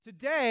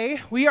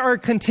Today, we are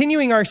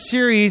continuing our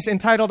series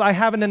entitled, I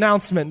Have an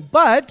Announcement.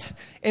 But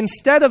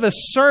instead of a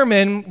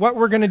sermon, what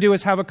we're going to do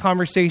is have a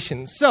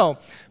conversation. So,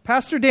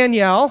 Pastor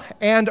Danielle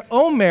and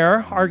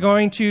Omer are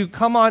going to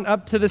come on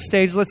up to the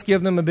stage. Let's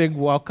give them a big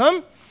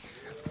welcome.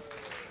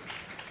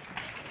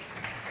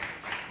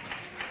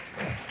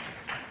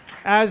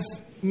 As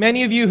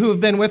many of you who have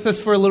been with us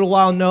for a little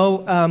while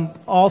know,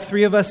 all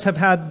three of us have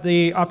had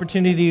the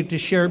opportunity to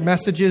share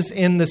messages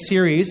in the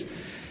series.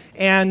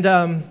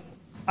 And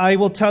I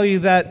will tell you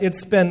that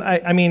it's been,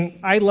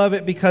 I love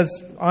it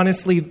because,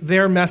 honestly,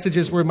 their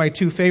messages were my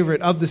two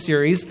favorite of the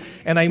series,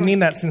 and I mean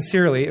that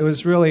sincerely. It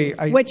was really...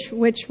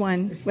 Which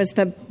one was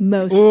the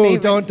most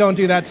favorite? Don't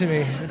do that to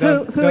me.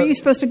 Who are you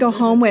supposed to go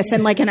home with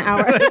in like an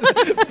hour?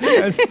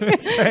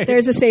 That's right.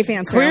 There's a safe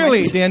answer.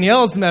 Clearly,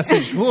 Danielle's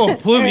message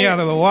blew me out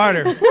of the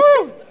water.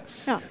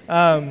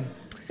 Yeah.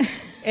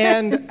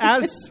 And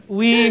as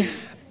we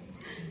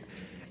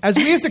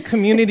as a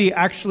community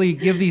actually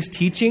give these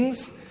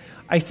teachings,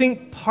 I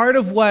think part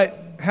of what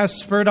has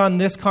spurred on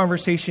this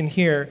conversation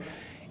here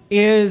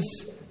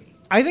is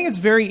I think it's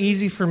very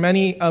easy for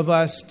many of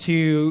us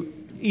to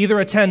either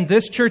attend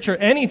this church or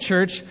any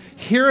church,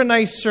 hear a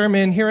nice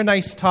sermon, hear a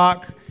nice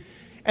talk,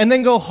 and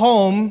then go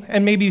home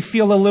and maybe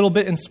feel a little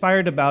bit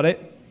inspired about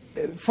it.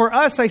 For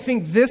us, I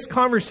think this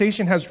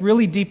conversation has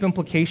really deep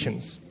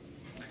implications.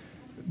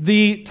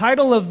 The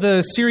title of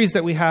the series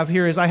that we have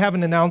here is I Have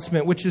an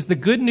Announcement, which is the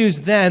good news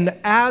then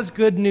as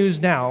good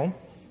news now.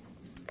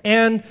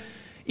 And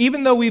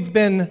even though we've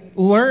been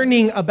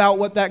learning about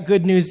what that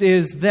good news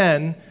is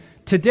then,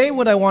 today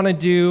what I want to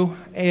do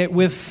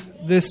with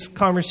this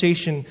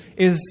conversation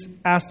is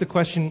ask the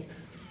question,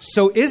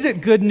 so is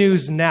it good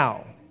news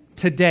now,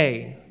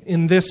 today,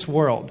 in this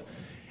world?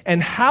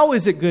 And how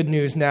is it good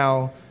news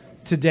now,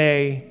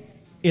 today,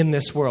 in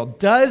this world?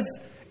 Does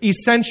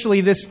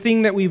essentially this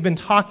thing that we've been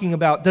talking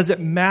about, does it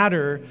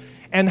matter?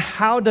 And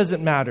how does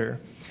it matter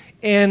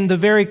in the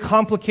very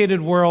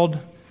complicated world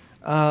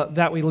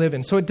that we live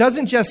in? So it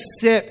doesn't just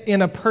sit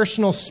in a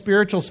personal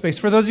spiritual space.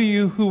 For those of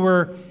you who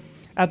were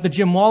at the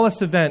Jim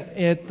Wallace event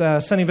at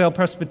Sunnyvale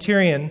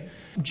Presbyterian,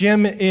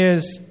 Jim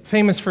is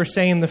famous for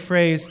saying the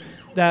phrase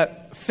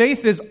that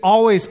faith is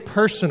always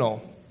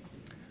personal,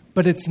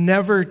 but it's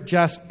never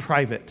just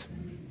private.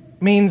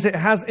 It means it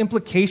has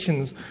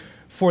implications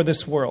for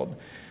this world.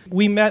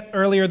 We met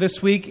earlier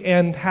this week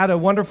and had a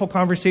wonderful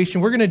conversation.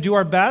 We're going to do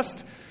our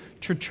best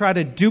to try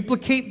to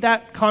duplicate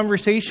that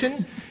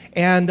conversation.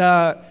 And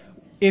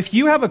if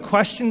you have a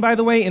question, by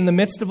the way, in the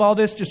midst of all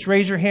this, just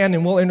raise your hand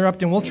and we'll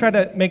interrupt and we'll try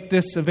to make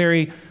this a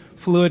very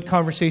fluid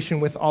conversation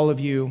with all of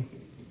you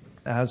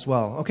as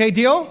well. Okay,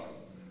 deal?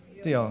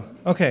 Deal.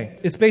 Okay,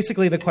 it's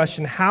basically the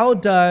question, how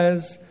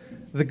does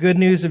the good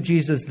news of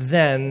Jesus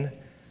then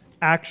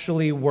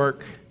actually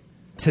work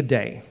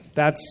today?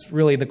 That's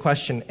really the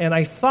question. And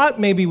I thought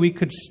maybe we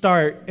could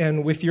start,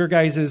 and with your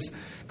guys'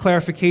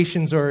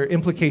 clarifications or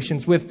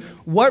implications, with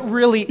what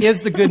really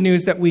is the good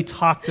news that we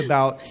talked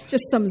about.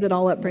 Just sums it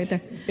all up right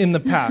there. In the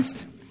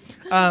past.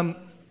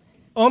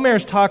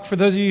 Omer's talk, for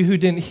those of you who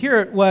didn't hear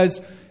it, was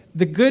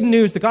the good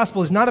news, the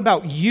gospel is not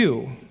about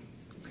you.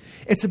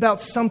 It's about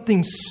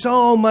something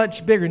so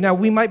much bigger. Now,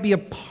 we might be a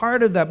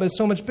part of that, but it's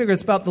so much bigger.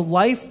 It's about the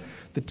life,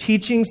 the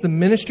teachings, the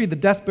ministry, the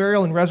death,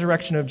 burial, and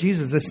resurrection of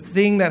Jesus, this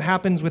thing that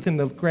happens within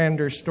the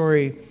grander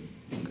story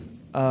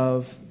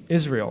of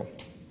Israel.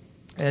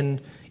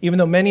 And even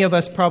though many of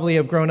us probably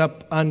have grown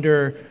up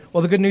under,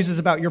 well, the good news is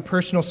about your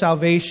personal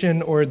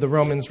salvation or the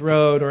Romans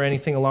Road or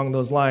anything along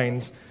those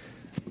lines,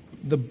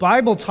 the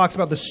Bible talks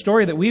about the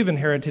story that we've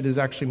inherited is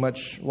actually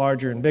much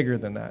larger and bigger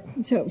than that.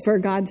 So, for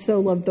God so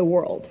loved the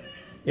world.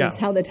 Yeah. Is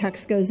how the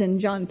text goes in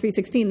John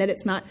 3:16, that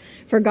it's not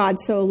for God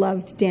so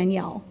loved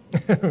Danielle,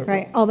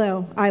 right?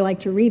 Although I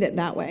like to read it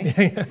that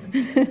way.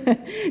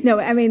 No,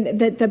 I mean,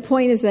 the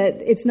point is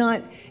that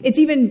it's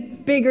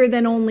even bigger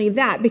than only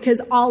that, because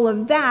all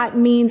of that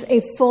means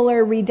a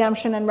fuller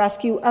redemption and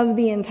rescue of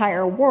the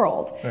entire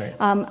world, right.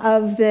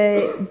 Of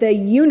the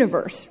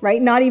universe,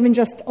 right? Not even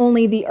just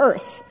only the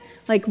earth.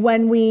 Like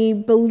when we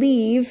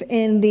believe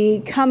in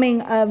the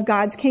coming of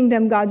God's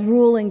kingdom, God's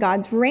rule, and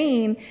God's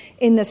reign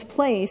in this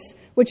place,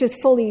 which is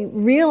fully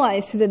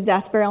realized through the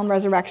death, burial, and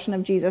resurrection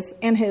of Jesus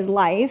and his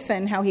life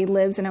and how he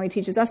lives and how he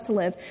teaches us to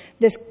live,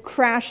 this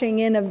crashing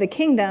in of the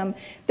kingdom,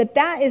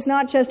 that is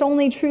not just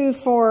only true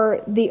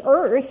for the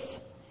earth,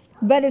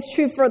 but it's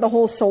true for the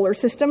whole solar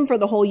system, for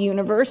the whole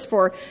universe,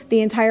 for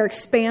the entire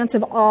expanse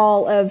of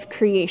all of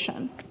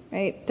creation,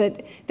 right?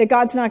 That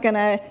God's not going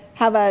to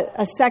have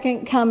a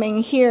second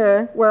coming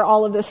here where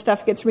all of this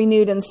stuff gets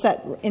renewed and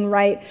set in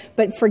right,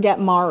 but forget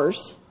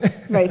Mars,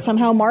 right?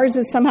 Somehow Mars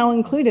is somehow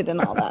included in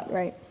all that,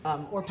 right?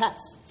 Or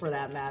pets, for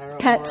that matter.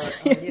 Pets,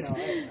 or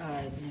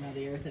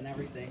the earth and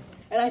everything.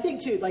 And I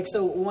think too,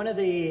 so one of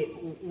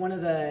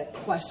the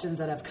questions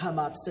that have come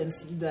up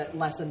since the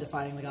lesson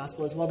defining the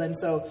gospel is, well, then,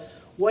 so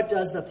what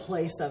does the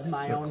place of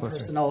my own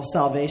personal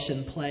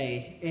salvation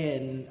play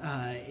in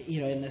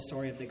the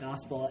story of the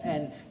gospel?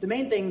 And the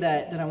main thing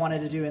that I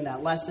wanted to do in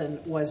that lesson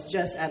was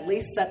just at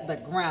least set the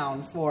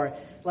ground for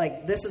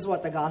like, this is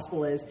what the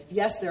gospel is.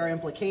 Yes, there are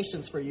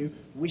implications for you.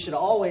 We should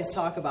always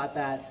talk about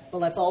that, but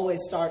let's always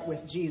start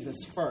with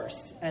Jesus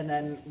first and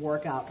then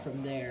work out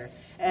from there.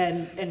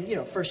 And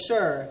for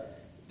sure,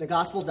 the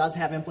gospel does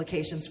have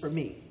implications for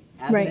me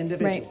as an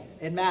individual.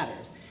 Right. It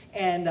matters.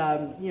 And,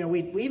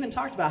 we even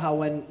talked about how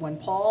when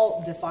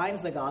Paul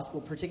defines the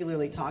gospel,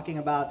 particularly talking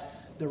about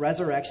the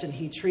resurrection,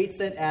 he treats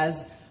it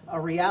as a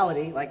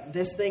reality, like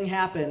this thing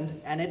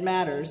happened and it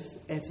matters.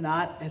 It's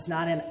not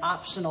an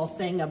optional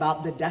thing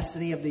about the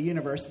destiny of the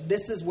universe.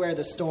 This is where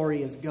the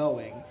story is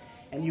going,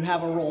 and you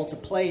have a role to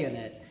play in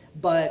it.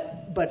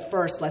 But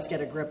first, let's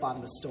get a grip on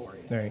the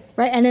story. Right.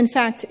 Right. And in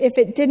fact, if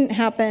it didn't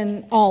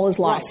happen, all is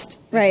lost.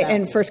 Right. Exactly.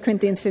 In 1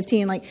 Corinthians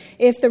 15, like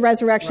if the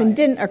resurection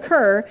didn't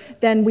occur,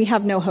 then we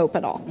have no hope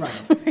at all.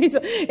 Right. So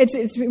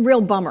it's a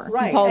real bummer.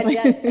 Right.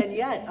 And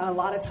yet, a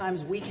lot of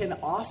times we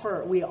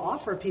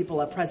offer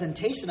people a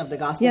presentation of the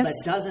gospel that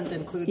doesn't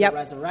include the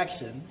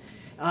resurrection.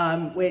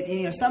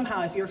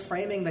 Somehow, if you're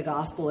framing the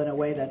gospel in a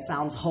way that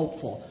sounds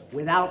hopeful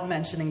without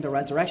mentioning the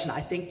resurrection,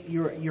 I think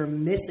you're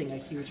missing a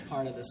huge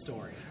part of the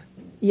story.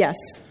 Yes.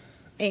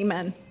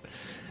 Amen.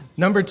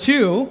 Number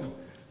 2,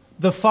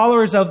 the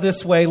followers of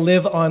this way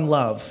live on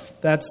love.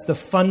 That's the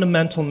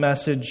fundamental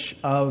message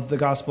of the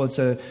gospel. It's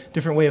a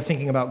different way of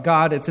thinking about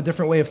God. It's a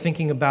different way of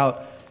thinking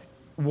about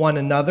one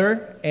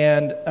another.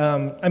 And,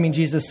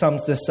 Jesus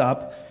sums this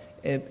up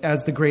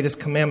as the greatest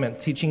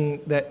commandment,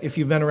 teaching that if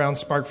you've been around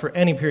Spark for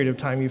any period of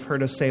time, you've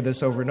heard us say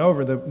this over and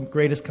over. The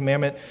greatest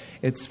commandment,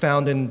 it's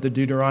found in the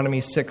Deuteronomy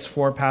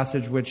 6:4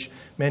 passage, which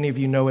many of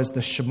you know as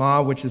the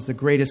Shema, which is the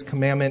greatest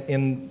commandment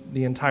in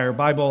the entire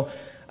Bible.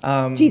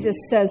 Jesus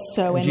says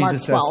so in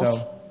Mark 12. Says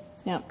so.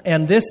 Yeah.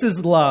 And this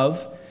is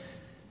love.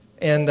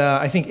 And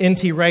I think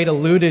N.T. Wright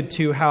alluded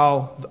to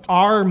how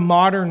our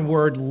modern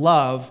word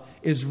love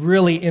is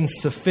really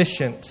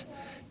insufficient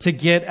to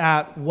get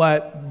at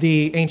what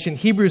the ancient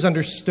Hebrews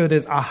understood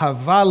as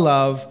ahava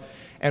love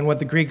and what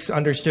the Greeks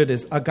understood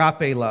as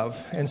agape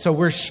love. And so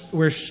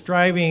we're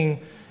striving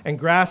and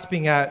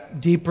grasping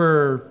at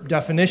deeper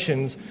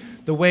definitions,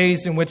 the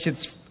ways in which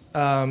it's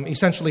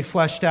essentially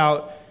fleshed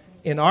out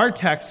in our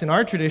text, in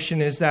our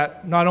tradition, is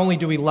that not only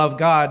do we love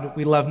God,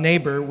 we love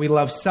neighbor, we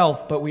love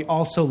self, but we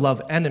also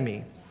love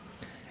enemy.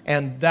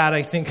 And that,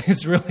 I think,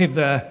 is really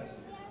the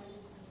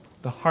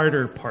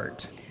harder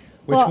part,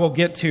 which we'll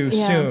get to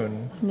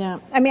soon. Yeah.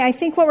 I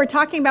think what we're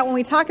talking about when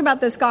we talk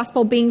about this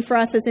gospel being for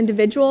us as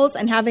individuals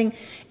and having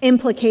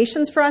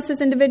implications for us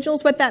as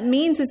individuals, what that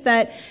means is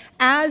that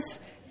as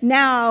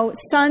now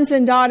sons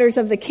and daughters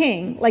of the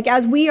King, like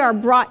as we are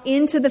brought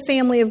into the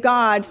family of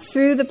God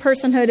through the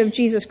personhood of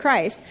Jesus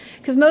Christ,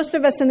 because most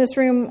of us in this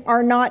room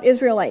are not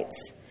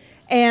Israelites.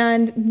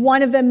 And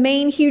one of the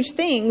main huge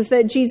things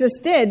that Jesus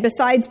did,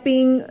 besides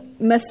being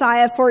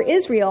Messiah for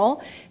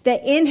Israel,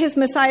 that in his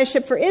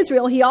Messiahship for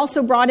Israel, he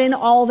also brought in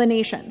all the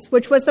nations,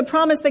 which was the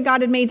promise that God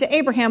had made to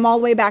Abraham all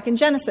the way back in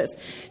Genesis.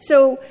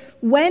 So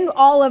when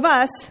all of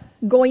us,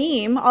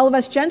 Goyim, all of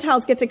us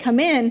Gentiles get to come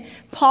in,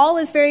 Paul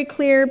is very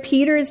clear,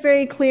 Peter is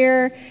very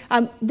clear,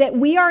 that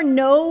we are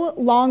no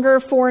longer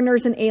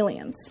foreigners and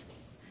aliens.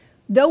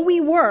 Though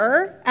we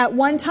were, at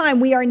one time,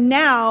 we are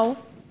now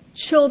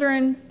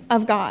children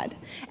of God.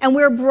 And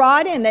we're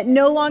brought in that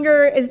no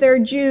longer is there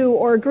Jew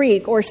or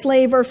Greek or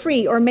slave or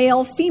free or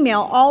male,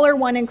 female, all are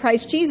one in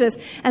Christ Jesus.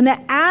 And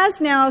that as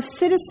now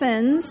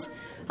citizens,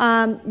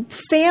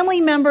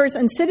 family members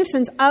and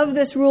citizens of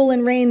this rule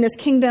and reign, this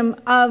kingdom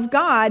of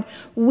God,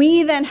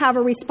 we then have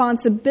a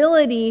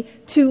responsibility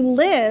to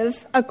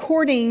live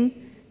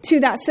according to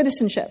that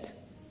citizenship.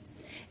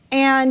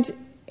 And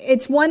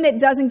it's one that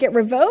doesn't get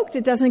revoked.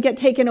 It doesn't get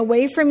taken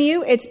away from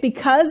you. It's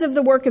because of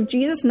the work of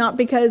Jesus, not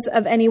because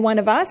of any one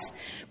of us.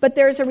 But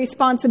there's a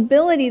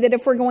responsibility that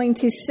if we're going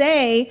to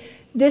say,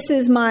 this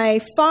is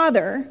my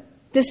Father,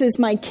 this is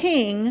my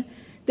King,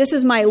 this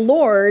is my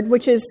Lord,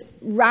 which is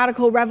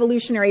radical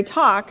revolutionary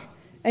talk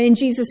in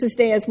Jesus'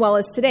 day as well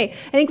as today.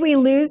 I think we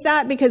lose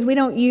that because we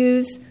don't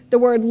use the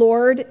word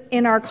Lord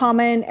in our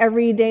common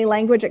everyday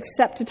language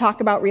except to talk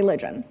about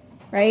religion,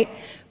 right?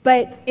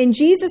 But in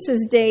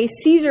Jesus' day,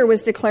 Caesar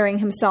was declaring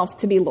himself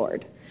to be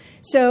Lord.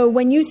 So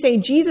when you say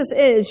Jesus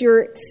is,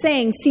 you're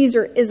saying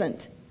Caesar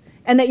isn't.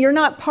 And that you're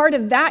not part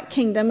of that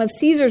kingdom of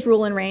Caesar's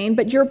rule and reign,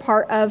 but you're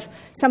part of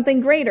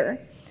something greater.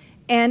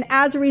 And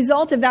as a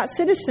result of that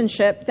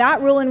citizenship,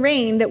 that rule and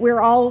reign that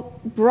we're all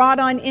brought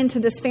on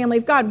into this family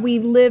of God, we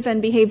live and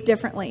behave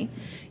differently.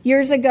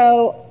 Years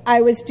ago,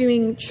 I was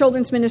doing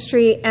children's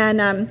ministry,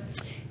 and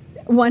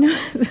one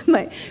of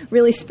my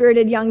really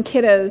spirited young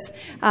kiddos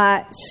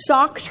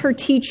socked her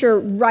teacher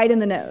right in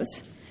the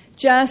nose.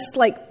 Just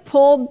like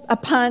pulled a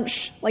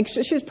punch, like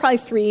she was probably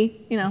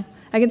 3,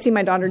 I can see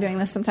my daughter doing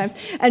this sometimes,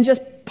 and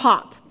just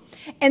pop.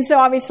 And so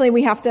obviously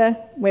we have to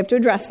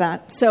address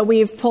that. So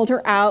we've pulled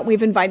her out,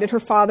 we've invited her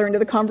father into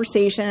the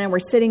conversation, and we're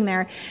sitting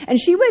there. And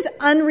she was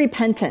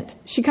unrepentant.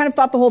 She kind of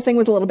thought the whole thing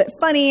was a little bit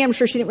funny. I'm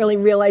sure she didn't really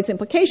realize the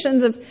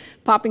implications of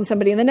popping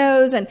somebody in the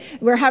nose. And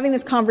we're having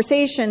this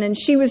conversation, and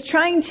she was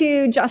trying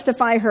to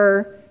justify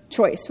her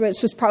choice,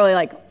 which was probably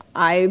like,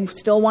 I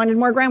still wanted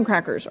more graham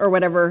crackers or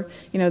whatever,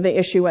 the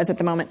issue was at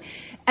the moment.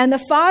 And the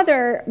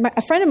father,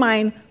 a friend of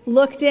mine,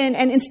 looked in,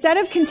 and instead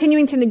of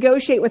continuing to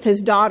negotiate with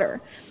his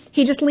daughter,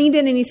 he just leaned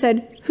in and he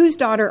said, "Whose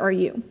daughter are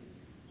you?"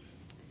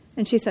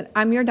 And she said,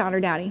 "I'm your daughter,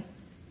 Daddy."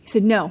 He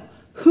said, "No,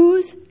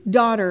 whose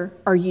daughter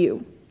are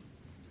you?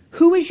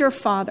 Who is your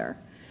father?"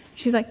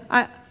 She's like,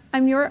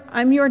 I'm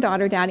your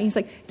daughter, Daddy. He's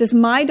like, "Does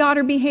my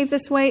daughter behave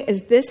this way?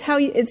 Is this how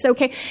it's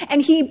okay?"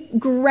 And he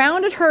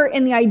grounded her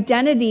in the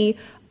identity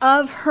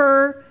of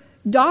her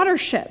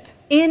daughtership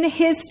in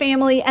his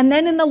family and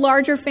then in the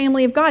larger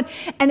family of God.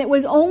 And it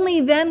was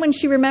only then when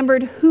she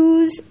remembered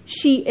whose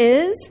she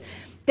is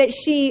that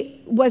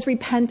she was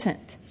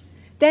repentant.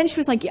 Then she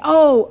was like,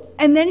 "Oh,"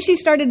 and then she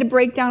started to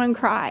break down and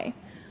cry.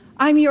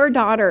 I'm your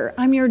daughter.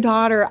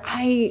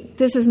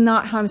 This is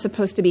not how I'm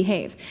supposed to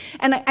behave."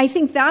 And I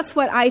think that's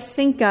what I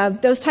think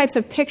of, those types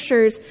of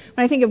pictures,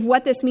 when I think of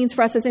what this means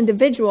for us as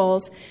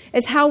individuals,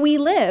 is how we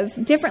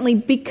live differently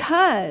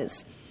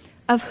because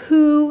of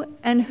who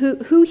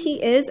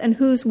he is and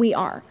whose we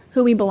are,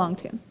 who we belong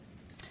to.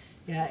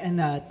 Yeah,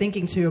 and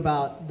thinking too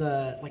about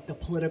the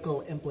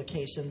political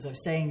implications of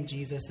saying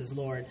Jesus is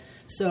Lord.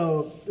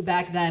 So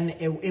back then,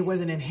 it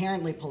was an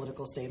inherently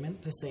political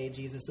statement to say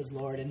Jesus is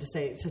Lord, and to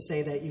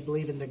say that you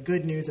believe in the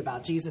good news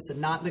about Jesus and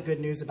not the good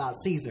news about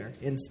Caesar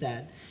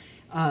instead.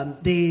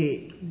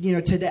 Today,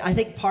 I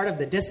think part of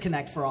the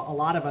disconnect for a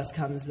lot of us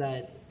comes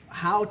that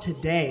how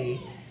today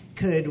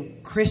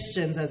could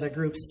Christians as a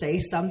group say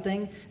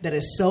something that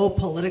is so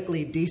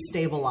politically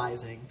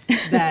destabilizing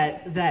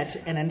that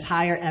an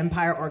entire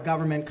empire or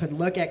government could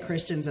look at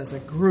Christians as a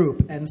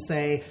group and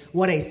say,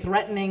 what a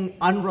threatening,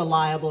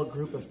 unreliable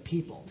group of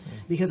people.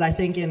 Because I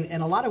think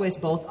in a lot of ways,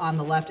 both on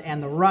the left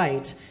and the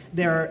right,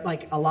 there are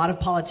a lot of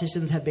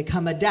politicians have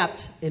become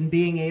adept in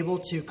being able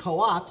to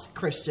co-opt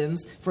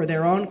Christians for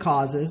their own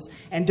causes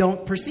and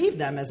don't perceive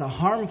them as a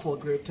harmful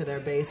group to their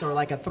base or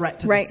like a threat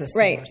to the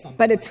system or something.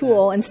 But a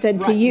tool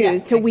instead to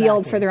use, to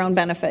wield for their own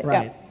benefit.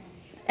 Right. Yeah.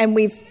 And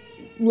we've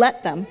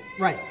let them.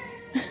 Right.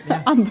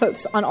 Yeah.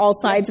 on all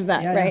sides of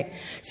that, right?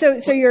 Yeah.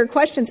 So your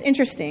question's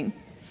interesting,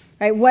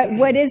 right?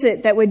 What is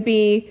it that would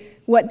be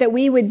that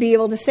we would be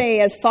able to say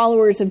as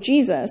followers of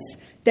Jesus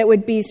that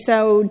would be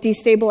so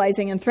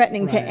destabilizing and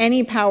threatening to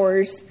any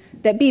powers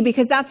that be?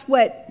 Because that's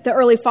what the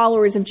early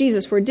followers of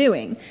Jesus were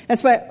doing.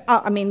 That's what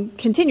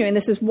continuing.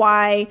 This is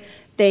why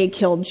they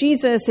killed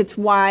Jesus. It's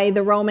why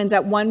the Romans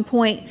at one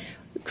point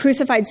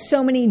crucified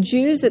so many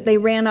Jews that they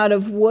ran out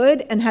of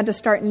wood and had to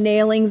start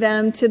nailing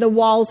them to the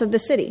walls of the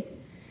city,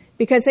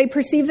 because they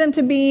perceived them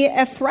to be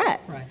a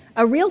threat,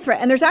 a real threat.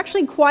 And there's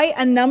actually quite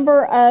a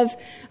number of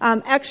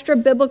extra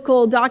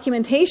biblical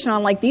documentation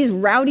on these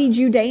rowdy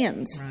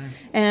Judeans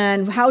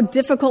and how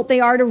difficult they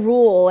are to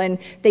rule. And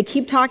they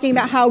keep talking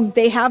about how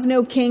they have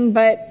no king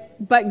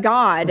but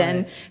God,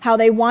 and how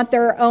they want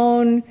their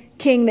own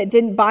king that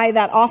didn't buy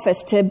that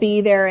office to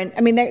be there.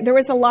 And there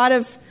was a lot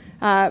of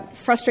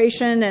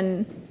frustration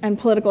and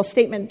political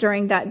statement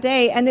during that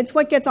day. And it's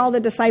what gets all the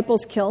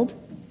disciples killed,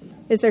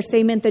 is their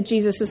statement that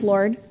Jesus is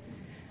Lord.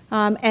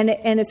 And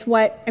it's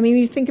what,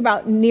 you think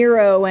about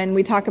Nero and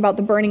we talk about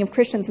the burning of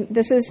Christians.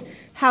 This is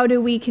how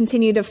do we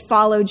continue to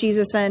follow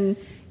Jesus, and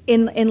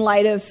in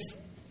light of,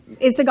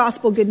 is the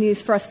gospel good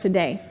news for us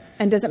today?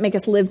 And does it make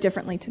us live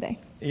differently today?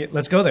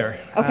 Let's go there.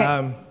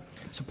 Okay.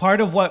 So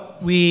part of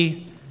what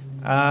we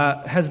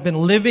has been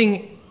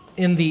living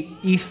in the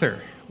ether,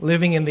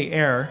 living in the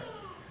air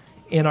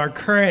in our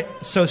current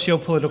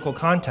socio-political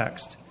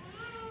context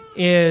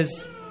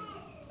is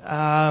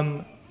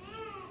some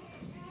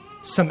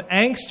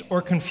angst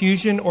or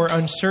confusion or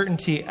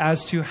uncertainty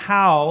as to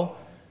how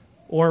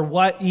or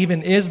what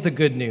even is the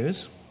good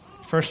news,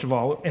 first of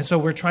all. And so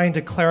we're trying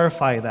to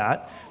clarify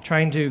that,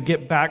 trying to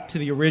get back to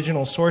the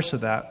original source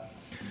of that.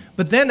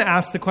 But then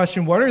ask the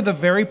question, what are the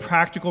very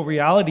practical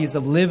realities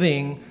of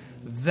living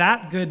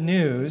that good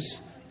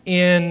news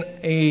in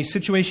a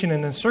situation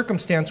and a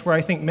circumstance where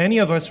I think many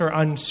of us are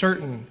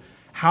uncertain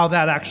how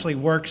that actually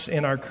works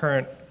in our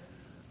current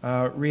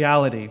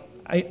reality?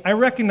 I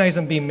recognize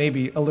I'm being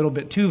maybe a little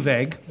bit too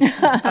vague,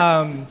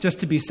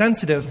 just to be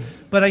sensitive,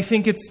 but I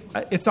think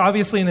it's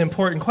obviously an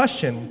important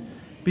question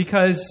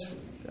because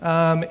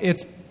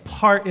it's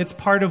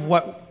part of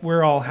what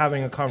we're all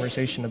having a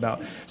conversation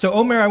about. So,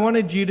 Omer, I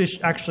wanted you to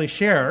actually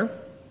share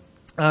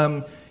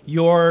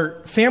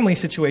your family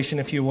situation,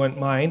 if you wouldn't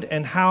mind,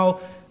 and how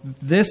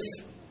this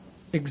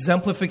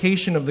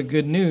exemplification of the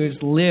good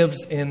news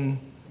lives in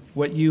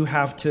what you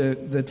have to,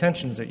 the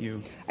tensions that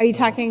you... Are you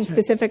talking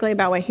specifically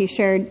about what he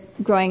shared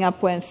growing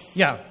up with?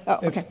 Yeah. Oh,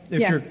 okay.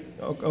 If you're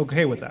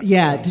okay with that.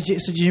 Yeah.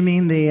 Did you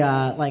mean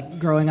the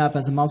growing up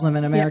as a Muslim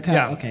in America?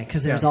 Yeah. Okay.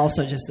 Because there's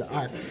also just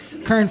our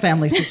current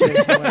family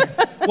situation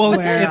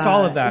where... it's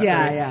all of that.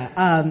 Yeah,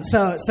 right?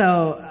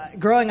 Yeah.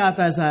 Growing up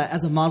as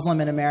a Muslim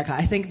in America,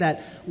 I think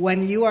that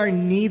when you are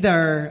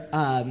neither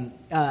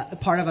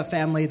part of a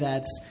family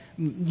that's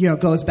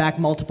goes back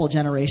multiple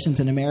generations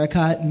in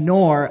America,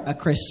 nor a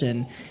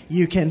Christian.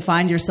 You can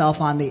find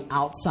yourself on the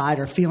outside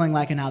or feeling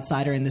like an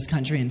outsider in this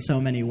country in so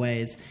many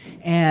ways.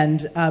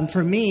 And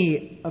for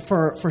me,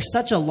 for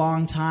such a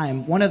long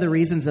time, one of the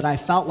reasons that I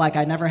felt like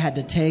I never had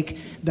to take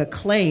the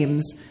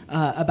claims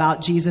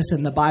about Jesus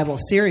in the Bible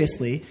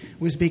seriously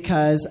was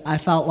because I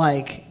felt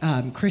like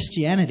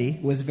Christianity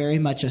was very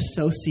much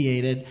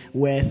associated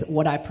with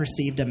what I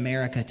perceived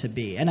America to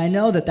be. And I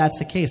know that that's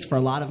the case for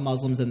a lot of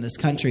Muslims in this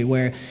country,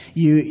 where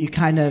you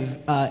kind of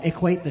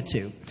equate the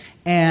two.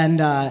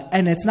 And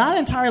it's not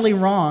entirely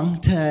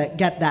wrong to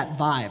get that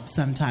vibe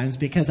sometimes,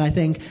 because I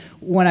think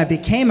when I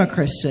became a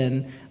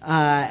Christian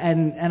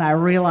and I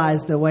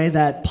realized the way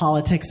that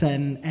politics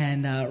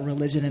and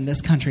religion in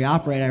this country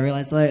operate, I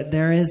realized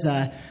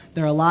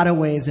there are a lot of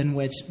ways in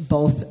which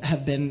both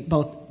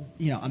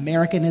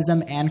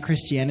Americanism and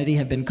Christianity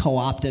have been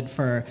co-opted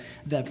for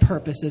the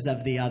purposes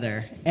of the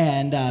other.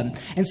 And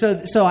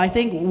so I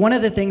think one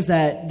of the things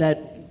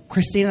that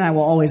Christine and I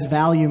will always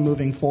value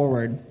moving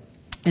forward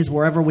is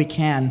wherever we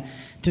can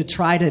to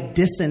try to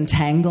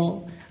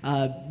disentangle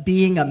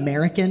being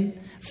American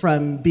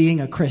from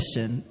being a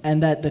Christian,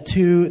 and that the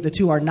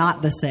two are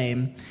not the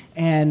same,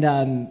 and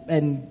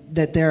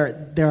that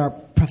there are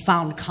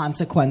profound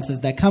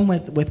consequences that come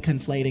with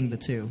conflating the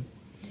two.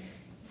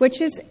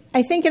 Which is,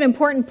 I think, an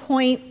important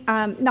point,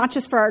 not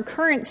just for our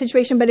current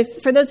situation,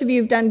 but for those of you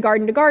who've done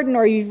Garden to Garden,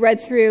 or you've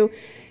read through,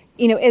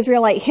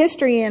 Israelite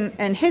history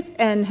and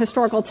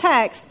historical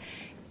text.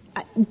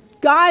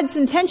 God's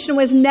intention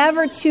was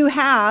never to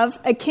have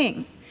a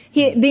king.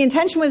 The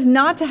intention was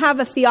not to have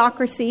a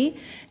theocracy.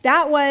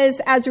 That was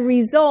as a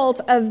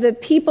result of the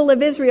people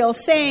of Israel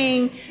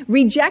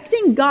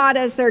rejecting God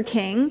as their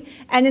king,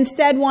 and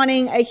instead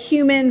wanting a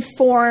human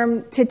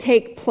form to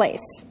take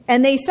place.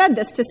 And they said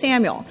this to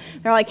Samuel.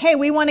 They're like, hey,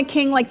 we want a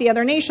king like the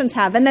other nations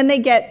have. And then they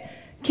get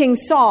King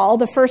Saul,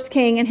 the first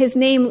king, and his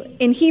name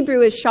in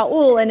Hebrew is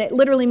Shaul, and it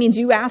literally means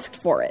you asked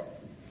for it.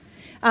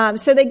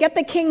 So they get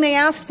the king they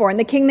asked for, and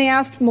the king they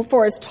asked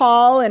for is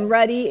tall and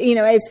ruddy,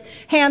 is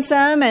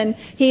handsome, and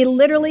he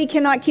literally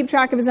cannot keep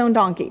track of his own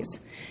donkeys.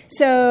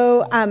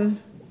 So,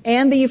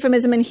 and the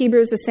euphemism in Hebrew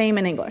is the same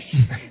in English.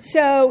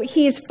 So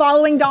he's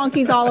following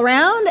donkeys all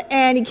around,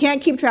 and he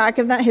can't keep track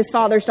of his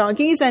father's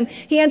donkeys, and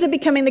he ends up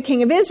becoming the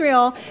king of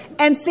Israel,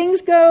 and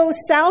things go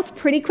south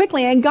pretty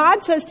quickly. And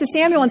God says to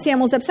Samuel, and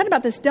Samuel's upset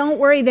about this, don't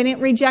worry, they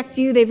didn't reject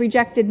you, they've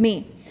rejected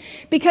me.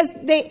 Because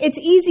it's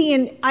easy,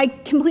 and I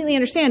completely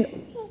understand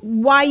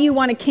why you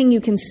want a king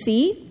you can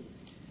see,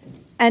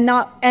 and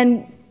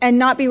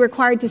not be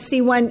required to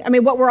see one. I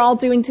mean, what we're all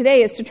doing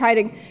today is to try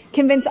to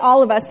convince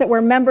all of us that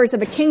we're members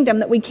of a kingdom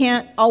that we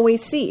can't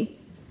always see,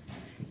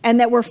 and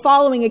that we're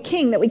following a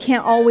king that we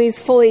can't always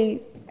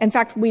fully, in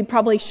fact, we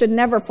probably should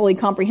never fully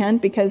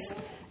comprehend, because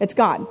it's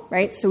God,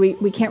 right? So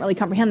we can't really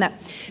comprehend that.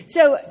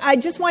 So I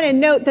just want to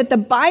note that the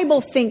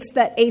Bible thinks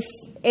that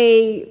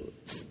a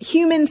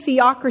human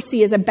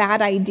theocracy is a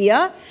bad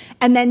idea,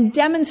 and then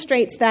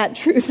demonstrates that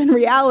truth and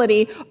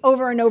reality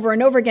over and over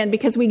and over again,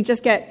 because we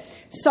just get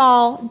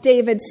Saul,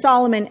 David,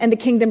 Solomon, and the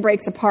kingdom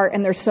breaks apart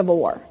and there's civil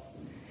war.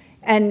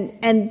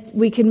 And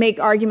we can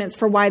make arguments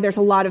for why there's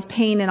a lot of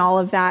pain in all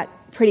of that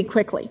pretty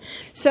quickly.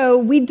 So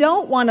we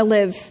don't want to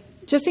live,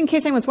 just in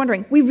case anyone's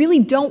wondering, we really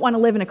don't want to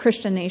live in a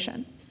Christian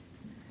nation.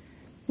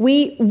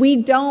 We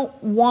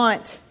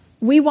want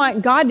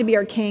God to be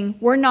our king.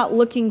 We're not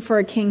looking for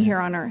a king here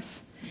on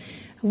earth.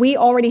 We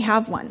already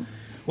have one.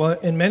 Well,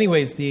 in many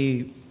ways,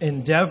 the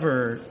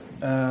endeavor,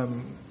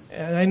 and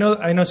I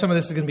know some of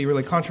this is going to be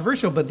really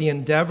controversial, but the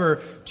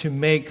endeavor to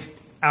make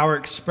our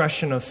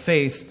expression of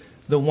faith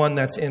the one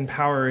that's in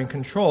power and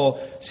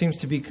control seems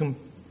to be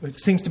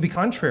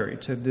contrary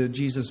to the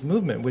Jesus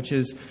movement, which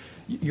is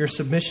your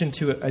submission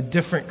to a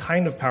different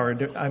kind of power.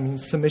 I mean,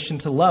 submission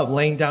to love,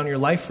 laying down your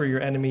life for your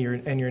enemy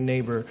and your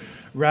neighbor,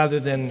 rather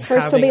than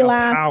first having will be a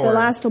last, power the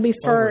last will be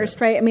first,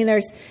 right? I mean,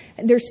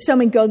 there's so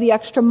many, go the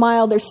extra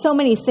mile. There's so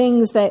many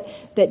things that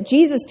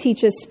Jesus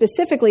teaches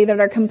specifically that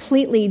are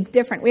completely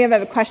different. We have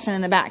a question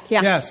in the back.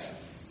 Yeah. Yes.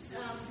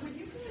 Would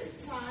you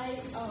clarify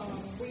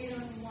we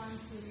don't want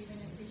to live in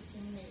a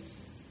Christian nation?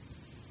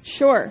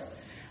 Sure.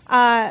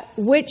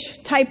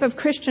 Which type of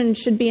Christian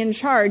should be in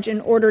charge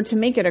in order to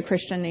make it a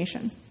Christian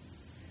nation?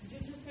 You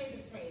just say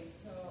the phrase,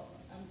 so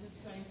I'm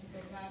just trying to go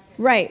back.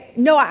 Right.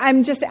 No,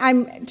 I'm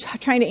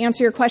trying to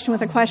answer your question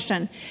with a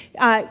question.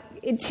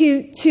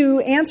 To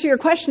answer your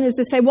question is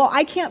to say, well,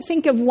 I can't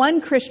think of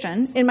one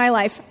Christian in my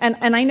life,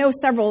 and I know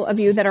several of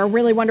you that are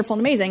really wonderful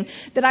and amazing,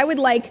 that I would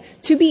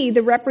like to be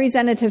the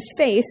representative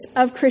face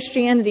of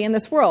Christianity in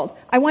this world.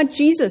 I want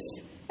Jesus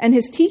and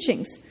his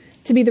teachings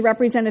to be the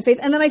representative faith.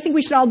 And then I think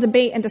we should all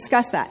debate and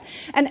discuss that.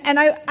 And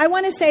I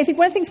want to say, I think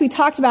one of the things we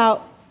talked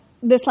about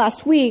this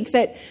last week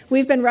that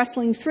we've been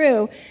wrestling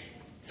through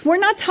is we're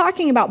not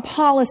talking about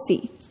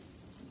policy.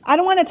 I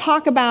don't want to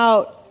talk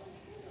about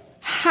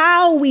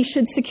how we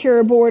should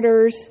secure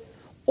borders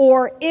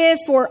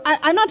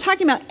I'm not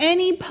talking about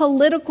any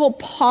political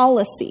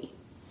policy.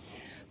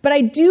 But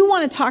I do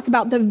want to talk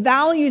about the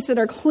values that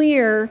are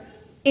clear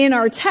in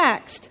our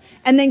text,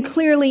 and then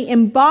clearly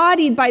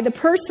embodied by the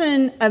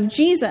person of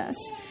Jesus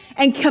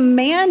and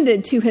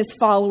commanded to his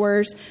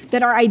followers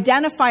that are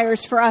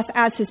identifiers for us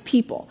as his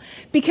people.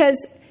 Because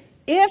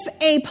if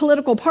a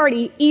political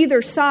party,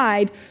 either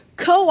side,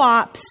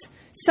 co-ops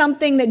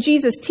something that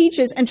Jesus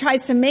teaches and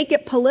tries to make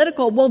it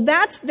political, well,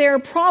 that's their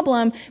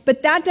problem,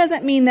 but that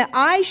doesn't mean that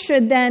I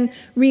should then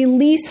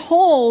release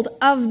hold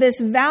of this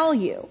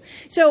value.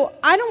 So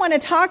I don't want to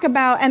talk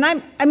about,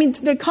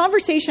 the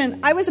conversation,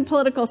 I was a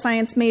political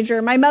science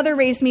major. My mother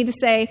raised me to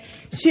say,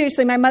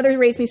 seriously, my mother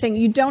raised me saying,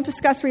 you don't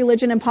discuss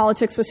religion and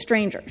politics with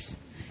strangers.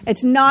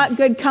 It's not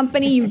good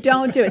company. You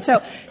don't do it.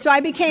 So I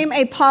became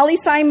a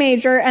poli-sci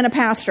major and a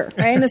pastor,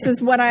 right? And this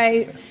is what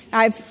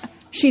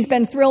she's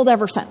been thrilled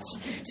ever since.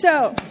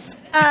 So,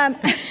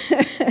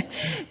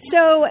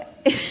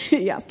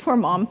 yeah, poor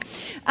mom.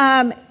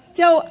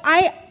 So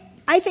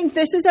I think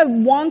this is a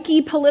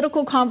wonky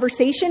political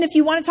conversation. If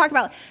you want to talk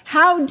about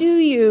how do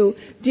you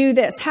do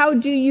this, how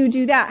do you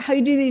do that, how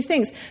you do these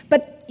things,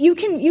 but you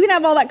can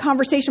have all that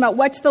conversation about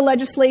what's the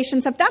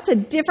legislation stuff. That's a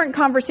different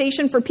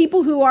conversation for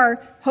people who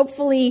are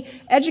hopefully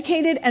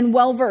educated and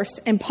well-versed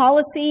in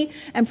policy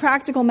and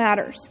practical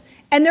matters.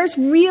 And there's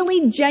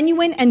really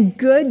genuine and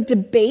good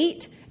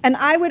debate. And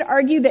I would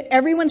argue that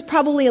everyone's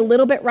probably a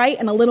little bit right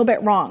and a little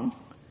bit wrong.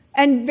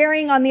 And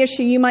varying on the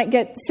issue, you might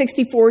get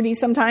 60-40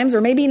 sometimes,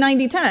 or maybe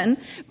 90-10.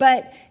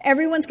 But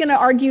everyone's going to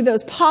argue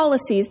those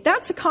policies.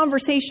 That's a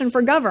conversation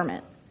for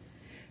government.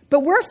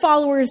 But we're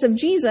followers of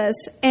Jesus,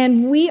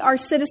 and we are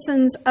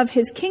citizens of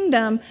his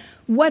kingdom.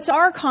 What's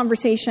our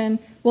conversation?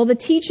 Well, the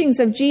teachings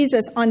of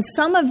Jesus on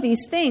some of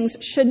these things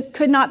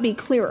could not be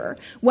clearer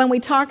when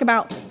we talk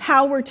about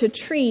how we're to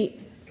treat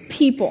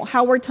people,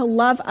 how we're to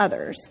love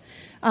others,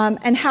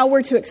 and how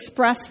we're to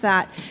express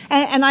that.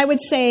 And I would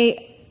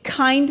say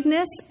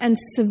kindness and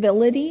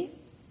civility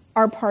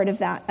are part of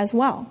that as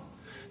well.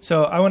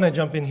 So I want to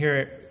jump in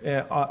here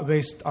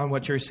based on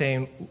what you're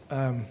saying.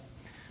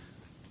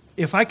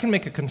 If I can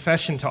make a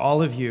confession to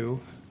all of you,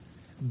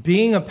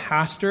 being a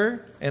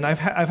pastor, and I've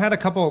had a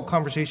couple of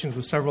conversations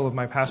with several of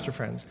my pastor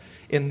friends,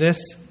 in this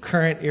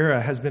current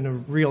era has been a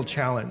real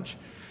challenge.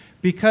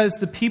 Because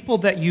the people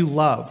that you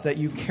love, that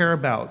you care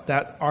about,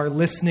 that are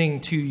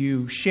listening to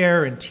you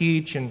share and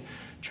teach and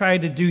try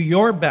to do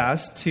your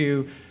best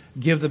to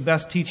give the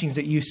best teachings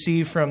that you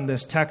see from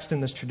this text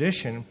and this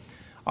tradition,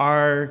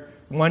 are,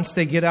 once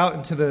they get out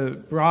into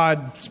the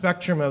broad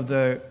spectrum of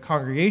the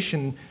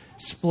congregation,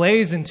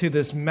 splays into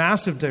this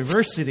massive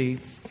diversity.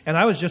 And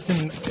I was just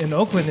in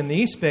Oakland in the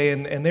East Bay,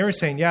 and they were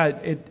saying, yeah,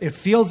 it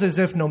feels as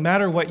if no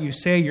matter what you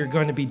say, you're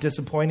going to be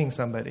disappointing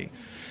somebody.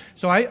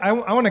 So I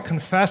want to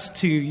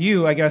confess to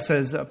you, I guess,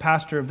 as a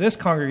pastor of this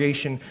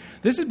congregation,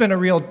 this has been a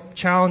real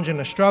challenge and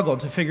a struggle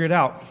to figure it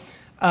out.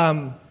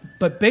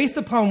 But based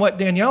upon what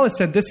Danielle has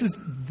said,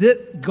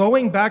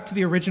 going back to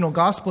the original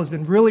gospel has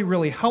been really,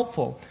 really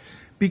helpful.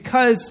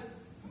 Because,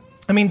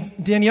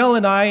 Danielle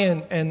and I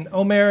and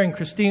Omer and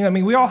Christine,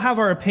 we all have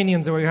our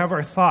opinions and we have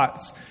our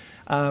thoughts,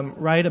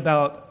 right,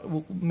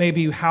 about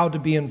maybe how to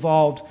be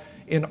involved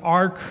in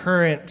our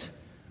current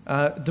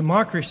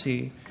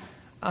democracy.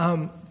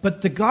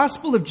 But the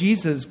gospel of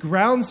Jesus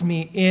grounds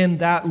me in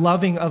that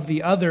loving of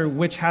the other,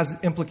 which has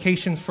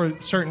implications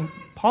for certain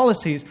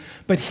policies.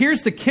 But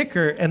here's the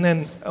kicker, and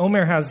then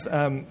Omer has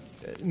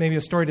maybe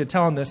a story to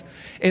tell on this.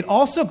 It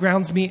also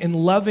grounds me in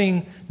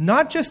loving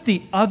not just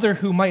the other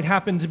who might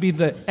happen to be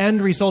the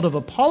end result of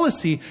a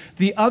policy,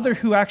 the other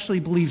who actually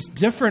believes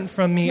different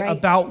from me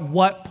about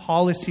what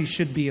policy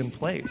should be in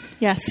place.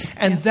 Yes.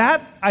 And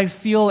that, I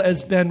feel,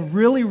 has been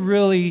really,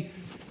 really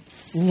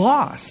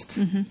lost.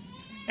 Mm-hmm.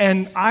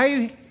 And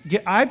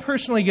I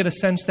personally get a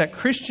sense that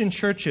Christian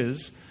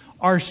churches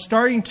are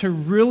starting to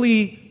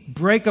really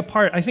break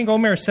apart. I think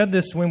Omer said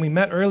this when we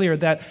met earlier,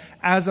 that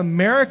as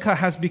America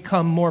has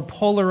become more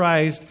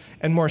polarized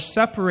and more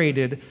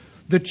separated,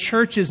 the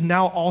church is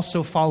now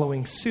also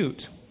following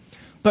suit.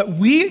 But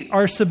we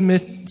are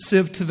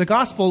submissive to the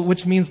gospel,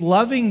 which means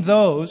loving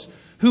those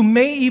who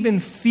may even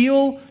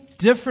feel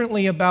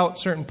differently about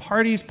certain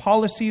parties,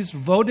 policies,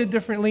 voted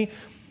differently.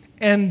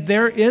 And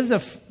there is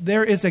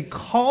a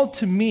call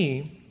to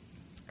me,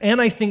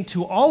 and I think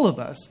to all of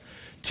us,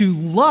 to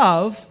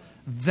love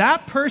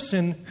that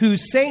person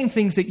who's saying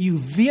things that you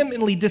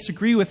vehemently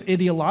disagree with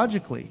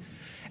ideologically.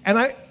 And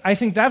I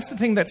think that's the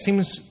thing that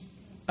seems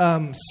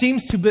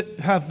to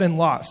have been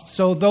lost.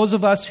 So those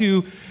of us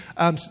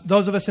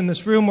in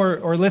this room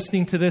or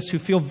listening to this who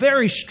feel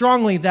very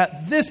strongly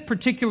that this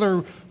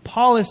particular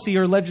policy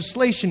or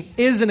legislation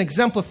is an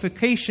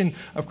exemplification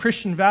of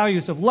Christian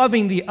values, of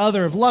loving the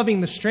other, of loving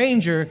the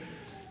stranger,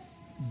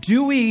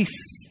 do we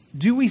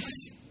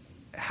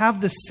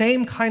have the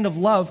same kind of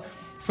love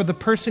for the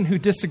person who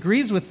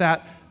disagrees with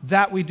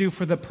that we do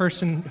for the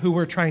person who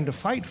we're trying to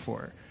fight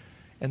for?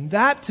 And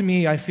that, to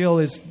me, I feel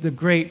is it's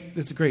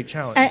a great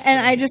challenge. And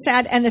I just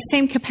add, and the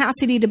same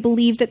capacity to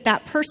believe that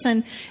that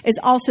person is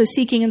also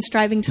seeking and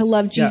striving to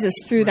love Jesus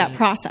through that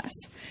process,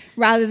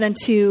 rather than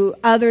to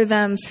other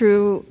them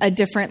through a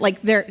different,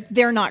 like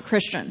they're not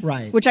Christian.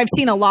 Right. Which I've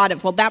seen a lot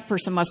of, well, that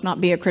person must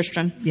not be a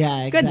Christian.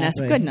 Yeah,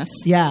 exactly. Goodness.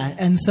 Yeah,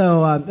 and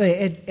so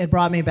it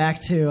brought me back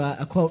to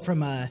a quote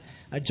from a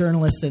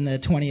journalist in the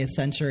 20th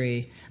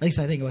century. At least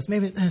I think it was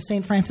maybe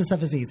St. Francis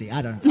of Assisi.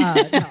 I don't know.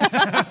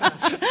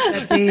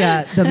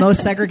 The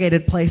most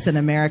segregated place in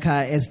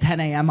America is 10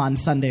 a.m. on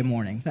Sunday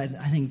morning. I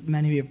think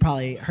many of you have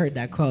probably heard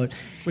that quote.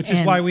 Which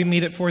is why we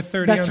meet at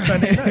 4:30 on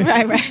Sunday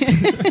night.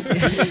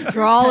 Right.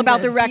 We're all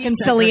about the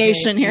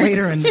reconciliation here.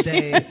 Later in the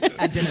day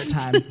at dinner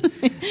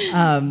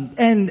time.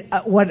 And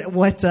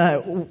what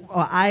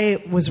I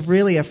was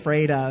really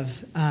afraid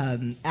of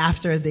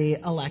after the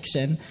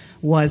election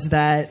was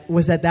that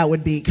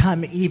would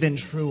become even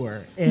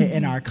truer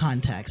in our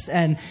context.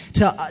 And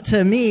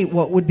to me,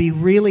 what would be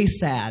really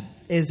sad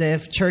is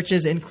if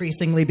churches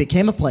increasingly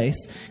became a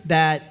place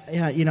that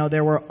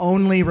there were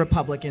only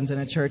Republicans in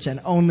a church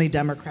and only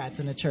Democrats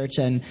in a church.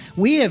 And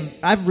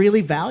I've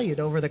really valued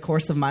over the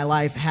course of my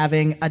life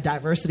having a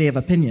diversity of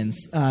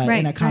opinions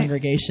in a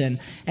congregation,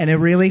 and it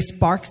really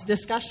sparks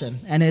discussion.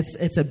 And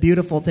it's a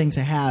beautiful thing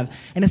to have.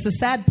 And it's a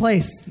sad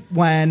place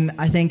when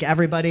I think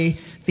everybody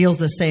feels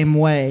the same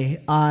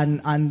way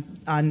on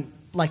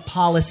like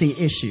policy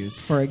issues,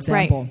 for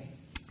example. Right.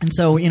 And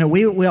so,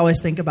 we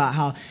always think about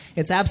how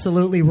it's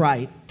absolutely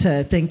right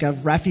to think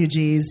of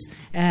refugees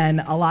and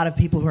a lot of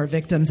people who are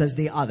victims as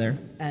the other.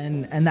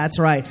 And that's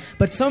right.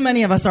 But so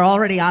many of us are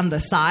already on the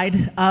side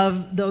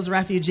of those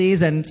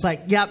refugees. And it's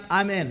like, yep,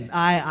 I'm in.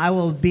 I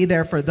will be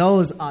there for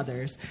those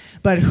others.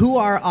 But who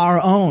are our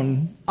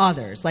own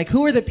others? Like,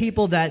 who are the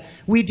people that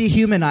we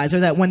dehumanize, or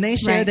that when they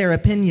share their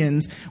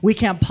opinions, we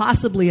can't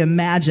possibly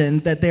imagine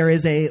that there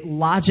is a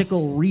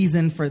logical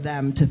reason for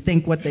them to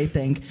think what they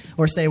think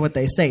or say what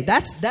they say?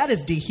 That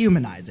is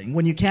dehumanizing,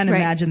 when you can't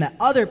imagine that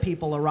other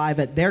people arrive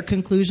at their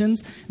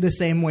conclusions the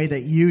same way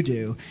that you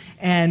do.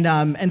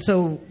 And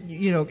so,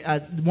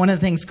 one of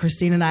the things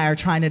Christine and I are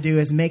trying to do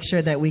is make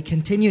sure that we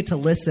continue to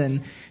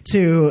listen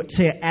to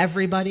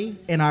everybody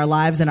in our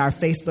lives and our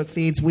Facebook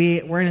feeds.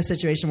 We're in a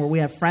situation where we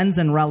have friends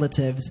and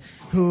relatives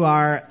who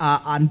are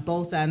on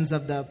both ends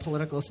of the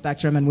political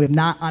spectrum, and we've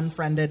not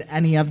unfriended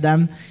any of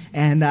them.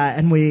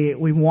 And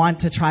we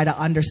want to try to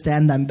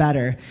understand them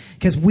better,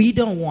 because we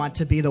don't want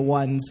to be the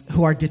ones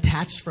who are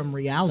detached from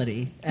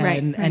reality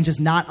and just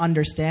not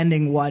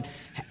understanding what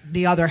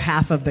the other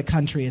half of the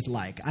country is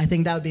like. I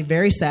think that would be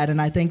very sad,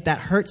 and I think that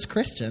hurts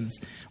Christians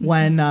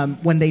when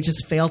they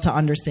just fail to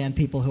understand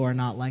people who are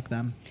not like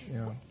them.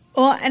 Yeah.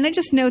 Well, and I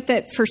just note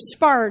that for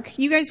Spark,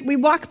 you guys, we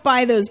walk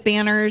by those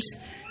banners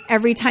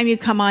every time you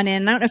come on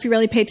in. I don't know if you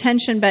really pay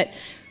attention, but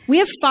we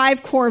have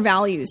 5 core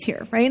values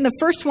here, right? And the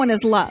first one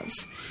is love.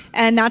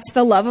 And that's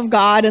the love of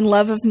God and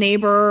love of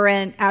neighbor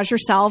and as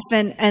yourself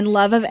and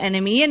love of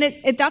enemy.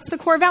 And that's the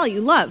core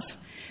value, love,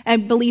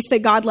 and belief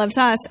that God loves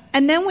us.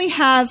 And then we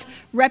have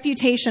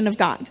reputation of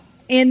God.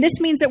 And this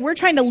means that we're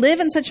trying to live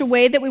in such a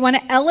way that we want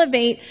to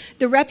elevate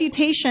the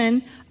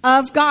reputation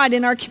of God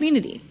in our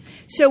community.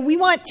 So we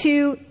want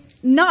to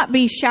not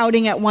be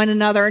shouting at one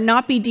another,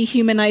 not be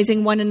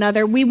dehumanizing one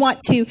another. We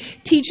want to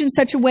teach in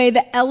such a way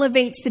that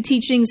elevates the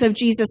teachings of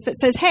Jesus, that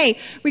says, hey,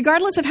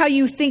 regardless of how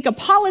you think a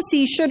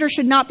policy should or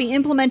should not be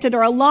implemented,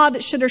 or a law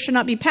that should or should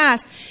not be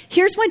passed,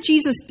 here's what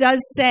Jesus does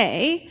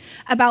say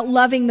about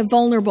loving the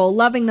vulnerable,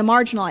 loving the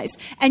marginalized.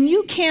 And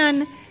you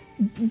can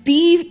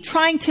be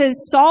trying to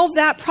solve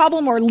that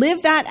problem or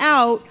live that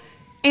out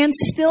and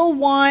still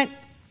want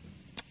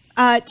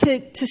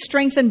to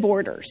strengthen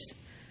borders.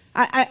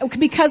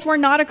 Because we're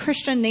not a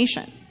Christian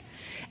nation.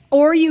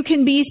 Or you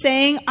can be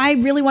saying, I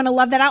really want to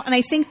love that out, and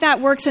I think that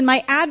works in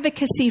my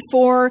advocacy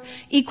for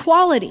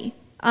equality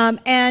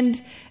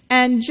and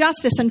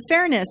justice and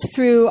fairness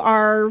through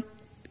our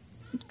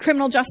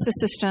criminal justice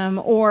system,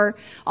 or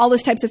all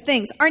those types of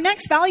things. Our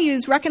next value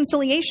is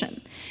reconciliation.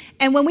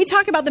 And when we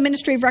talk about the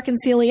ministry of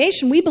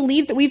reconciliation, we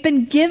believe that we've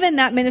been given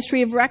that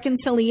ministry of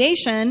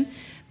reconciliation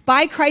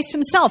by Christ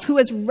himself, who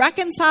has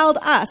reconciled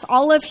us,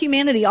 all of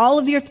humanity, all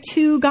of the earth,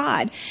 to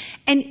God.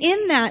 And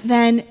in that,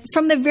 then,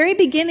 from the very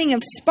beginning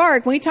of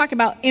Spark, when we talk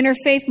about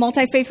interfaith,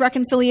 multi-faith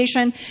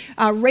reconciliation,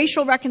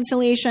 racial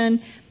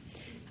reconciliation,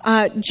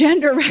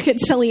 gender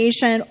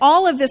reconciliation,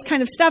 all of this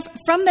kind of stuff,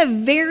 from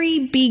the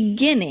very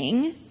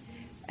beginning,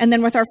 and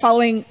then with our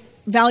following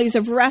values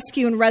of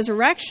rescue and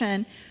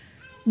resurrection,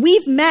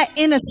 we've met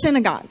in a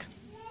synagogue.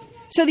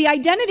 So the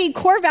identity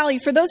core value,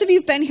 for those of you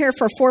who've been here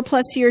for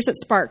 4+ years at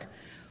Spark,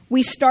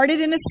 we started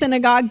in a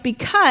synagogue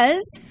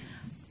because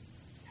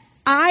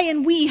I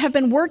and we have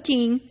been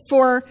working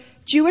for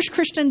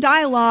Jewish-Christian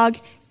dialogue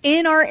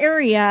in our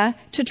area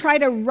to try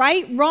to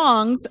right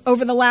wrongs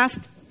over the last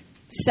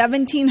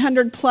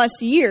 1,700+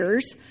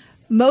 years,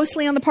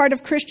 mostly on the part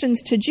of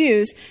Christians to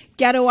Jews,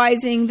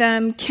 ghettoizing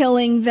them,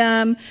 killing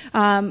them,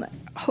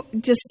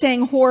 just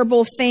saying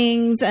horrible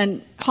things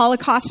and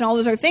Holocaust and all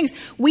those other things.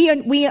 We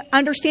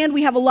understand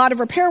we have a lot of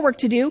repair work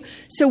to do.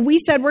 So we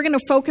said we're going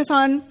to focus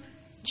on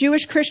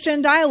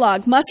Jewish-Christian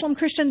dialogue,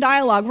 Muslim-Christian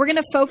dialogue. We're going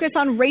to focus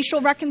on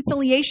racial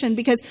reconciliation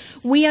because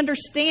we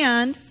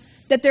understand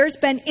that there's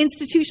been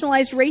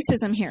institutionalized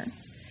racism here.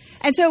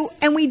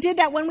 And we did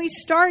that when we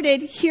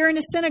started here in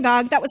a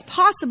synagogue. That was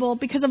possible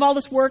because of all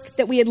this work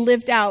that we had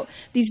lived out,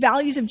 these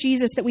values of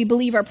Jesus that we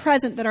believe are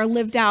present, that are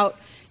lived out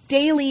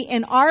daily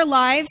in our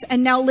lives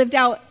and now lived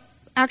out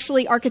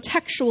actually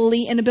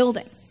architecturally in a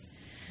building.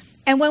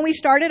 And when we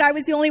started, I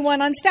was the only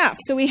one on staff.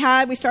 So we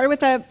started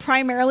with a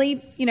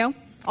primarily,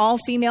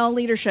 all-female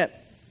leadership.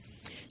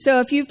 So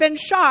if you've been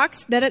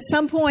shocked that at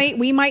some point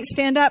we might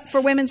stand up for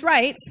women's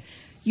rights,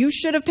 you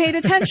should have paid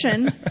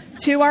attention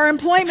to our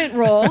employment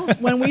role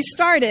when we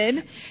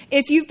started.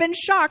 If you've been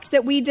shocked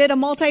that we did a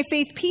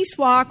multi-faith peace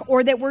walk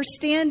or that we're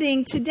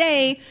standing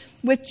today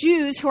with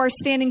Jews who are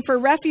standing for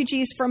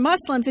refugees, for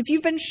Muslims, if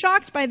you've been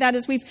shocked by that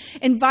as we've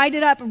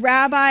invited up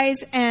rabbis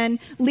and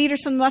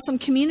leaders from the Muslim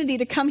community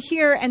to come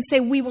here and say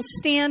we will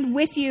stand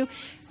with you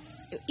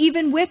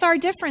even with our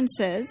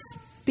differences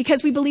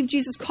because we believe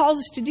Jesus calls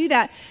us to do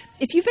that.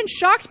 If you've been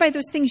shocked by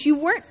those things, you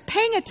weren't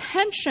paying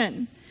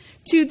attention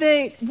to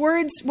the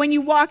words when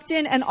you walked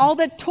in and all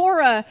the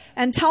Torah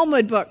and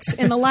Talmud books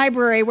in the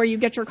library where you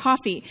get your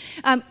coffee.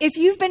 If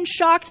you've been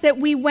shocked that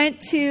we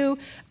went to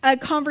a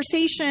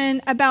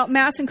conversation about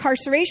mass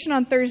incarceration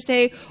on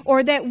Thursday,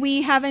 or that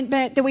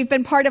we've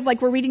been part of,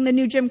 like we're reading the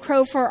new Jim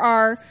Crow for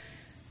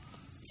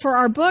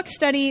our book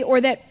study,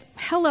 or that,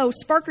 hello,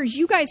 Sparkers,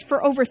 you guys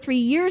for over 3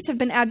 years have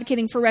been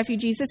advocating for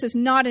refugees. This is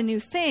not a new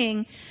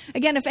thing.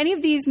 Again, if any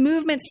of these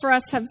movements for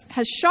us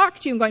has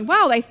shocked you and going,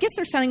 wow, I guess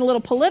they're sounding a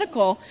little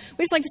political,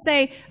 we just like to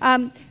say,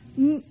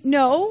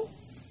 no,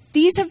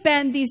 these have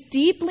been these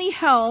deeply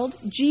held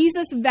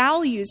Jesus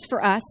values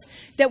for us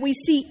that we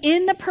see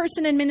in the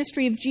person and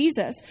ministry of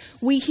Jesus.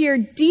 We hear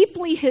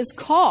deeply his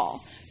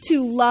call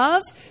to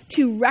love,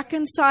 to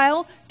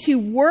reconcile, to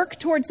work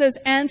towards those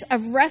ends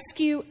of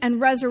rescue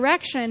and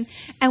resurrection.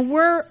 And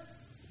we're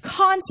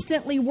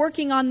constantly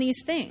working on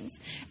these things.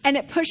 And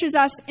it pushes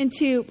us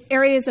into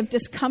areas of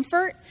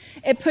discomfort.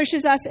 It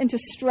pushes us into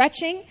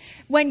stretching.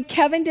 When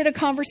Kevin did a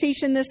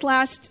conversation this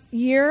last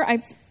year,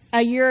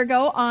 a year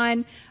ago,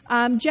 on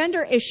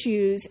gender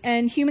issues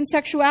and human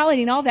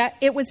sexuality and all that,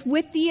 it was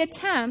with the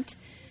attempt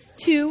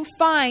to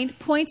find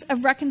points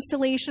of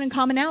reconciliation and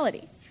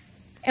commonality.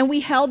 And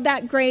we held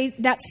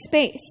that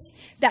space,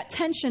 that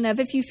tension of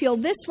if you feel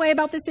this way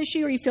about this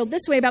issue or you feel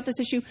this way about this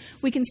issue,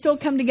 we can still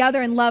come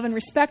together and love and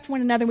respect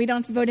one another. We don't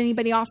have to vote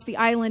anybody off the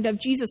island of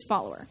Jesus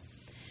follower.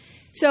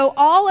 So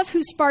all of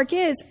who Spark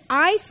is,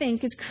 I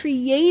think, is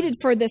created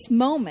for this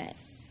moment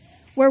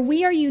where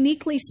we are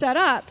uniquely set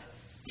up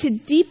to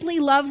deeply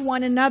love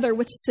one another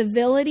with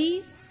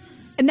civility.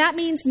 And that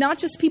means not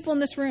just people in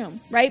this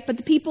room, right? But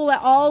the people at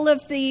all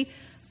of the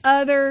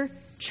other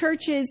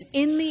churches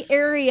in the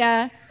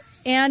area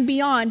and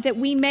beyond that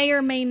we may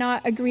or may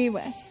not agree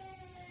with.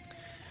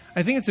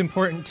 I think it's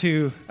important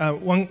to,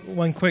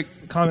 one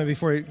quick comment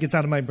before it gets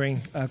out of my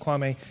brain,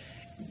 Kwame,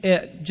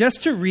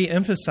 just to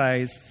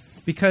re-emphasize,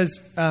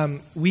 because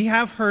we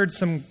have heard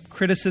some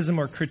criticism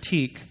or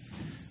critique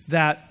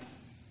that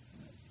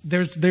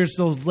there's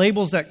those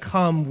labels that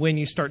come when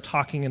you start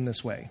talking in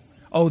this way.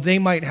 Oh, they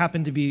might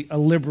happen to be a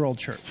liberal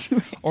church,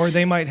 or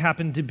they might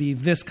happen to be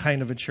this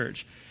kind of a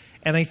church.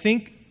 And I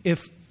think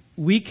if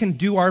we can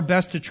do our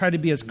best to try to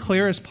be as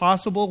clear as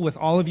possible with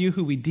all of you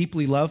who we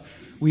deeply love,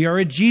 we are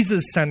a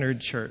Jesus-centered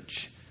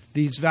church.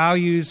 These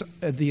values,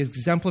 the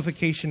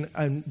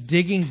exemplification,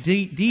 digging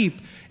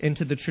deep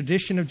into the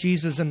tradition of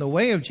Jesus and the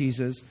way of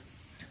Jesus,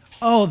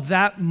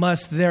 that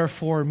must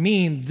therefore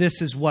mean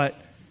this is what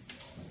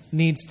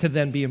needs to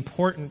then be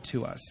important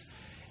to us.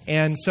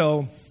 And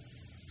so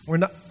we're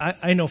not.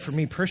 I know for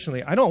me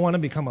personally, I don't want to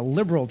become a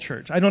liberal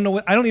church. I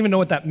don't even know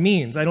what that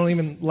means. I don't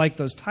even like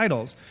those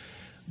titles.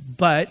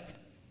 But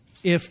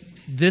if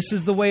this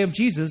is the way of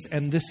Jesus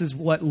and this is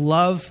what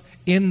love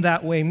in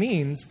that way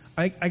means,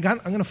 I'm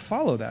going to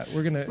follow that.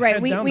 We're going to right.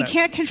 We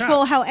can't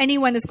control how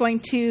anyone is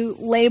going to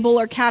label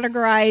or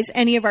categorize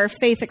any of our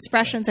faith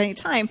expressions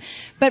anytime.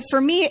 But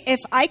for me, if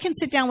I can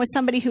sit down with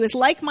somebody who is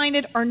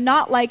like-minded or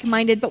not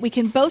like-minded, but we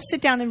can both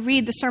sit down and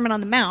read the Sermon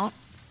on the Mount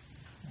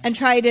and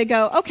try to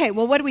go, okay,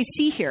 well, what do we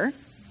see here?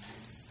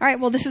 All right,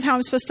 well, this is how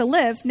I'm supposed to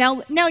live.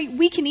 Now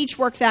we can each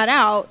work that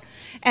out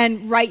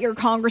and write your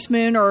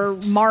congressman or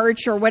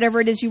march or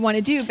whatever it is you want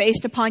to do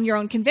based upon your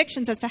own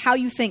convictions as to how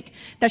you think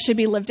that should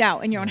be lived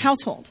out in your own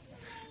household.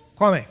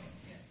 Kwame.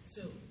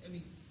 So,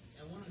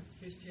 I want to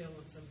fishtail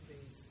on some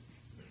things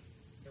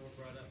that were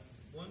brought up.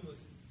 One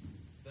was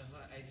the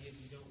idea that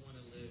you don't want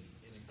to live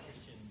in a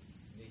Christian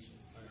nation,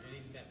 or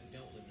even that we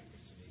don't live in a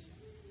Christian nation.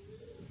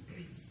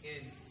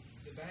 And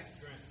the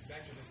backdrop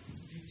is,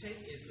 if you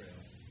take Israel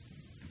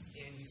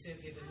and you say,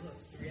 okay, then look,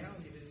 the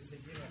reality of it is they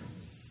did have a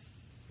king,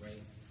 right?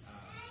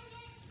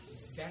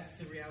 That's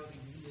the reality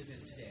we live in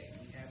today.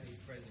 We have a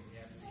president, we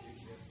have a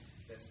leadership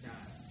that's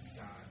not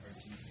God or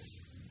Jesus.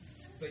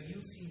 But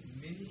you'll see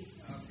many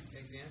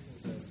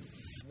examples of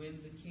when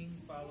the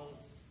king followed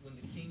when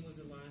the king was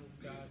aligned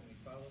with God, when he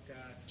followed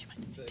God,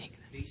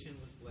 the nation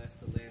was blessed,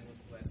 the land was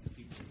blessed, the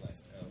people were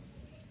blessed.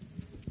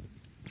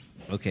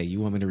 Okay, you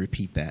want me to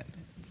repeat that?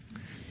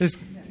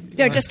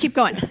 No, just keep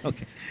going.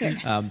 Okay.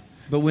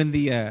 But when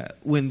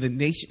the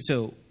nation,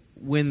 so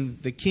when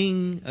the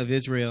king of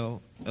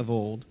Israel of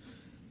old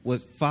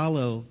would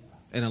follow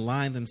and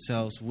align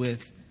themselves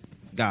with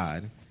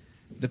God,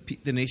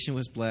 the nation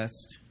was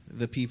blessed,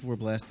 the people were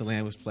blessed, the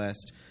land was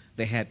blessed.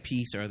 They had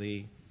peace, or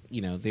they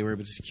were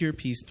able to secure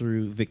peace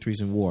through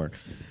victories in war.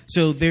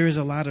 So there is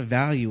a lot of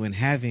value in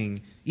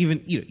having,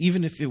 even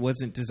if it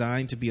wasn't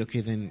designed to be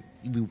okay, then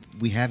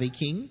we have a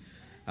king.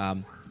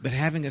 But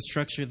having a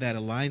structure that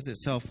aligns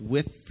itself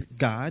with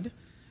God,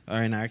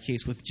 or in our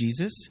case with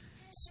Jesus,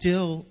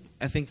 still,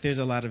 I think there's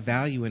a lot of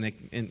value in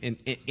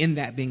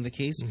that being the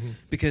case,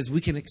 because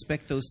we can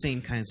expect those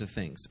same kinds of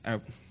things. Our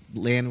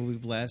land will be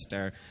blessed,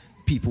 our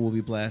people will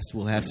be blessed,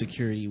 we'll have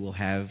security, we'll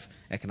have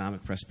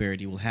economic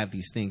prosperity, we'll have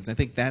these things. I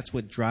think that's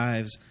what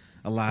drives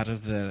a lot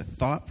of the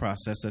thought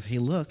process of, hey,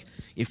 look,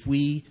 if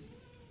we,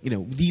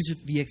 these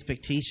are the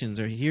expectations,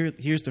 or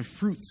here's the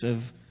fruits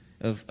of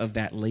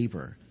that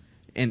labor.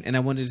 And I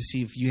wanted to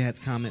see if you had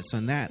comments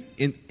on that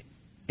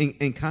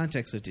in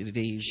context of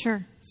today's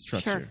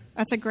structure. Sure.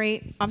 That's a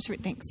great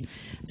observation. Thanks.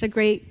 It's a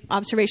great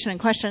observation and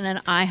question,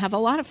 and I have a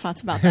lot of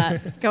thoughts about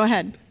that. Go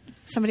ahead.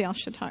 Somebody else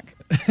should talk.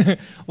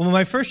 Well,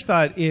 my first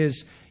thought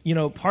is,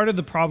 part of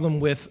the problem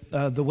with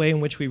the way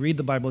in which we read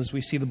the Bible is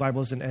we see the Bible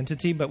as an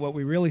entity, but what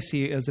we really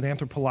see is an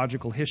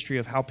anthropological history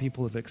of how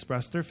people have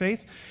expressed their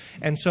faith.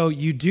 And so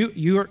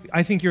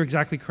I think you're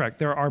exactly correct.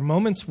 There are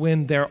moments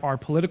when there are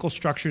political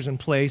structures in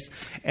place,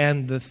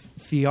 and the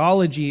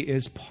theology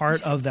is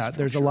part of that.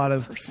 There's a lot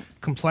of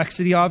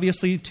complexity,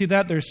 obviously, to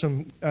that. There's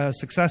some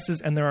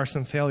successes, and there are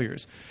some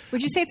failures.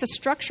 Would you say it's a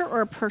structure or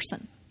a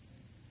person?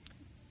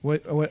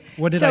 What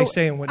did I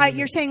say? And what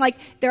you're saying, like,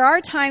 there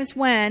are times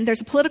when there's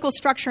a political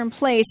structure in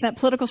place, and that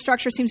political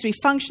structure seems to be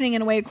functioning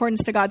in a way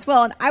accordance to God's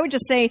will. And I would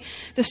just say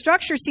the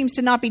structure seems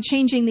to not be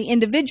changing. The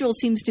individual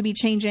seems to be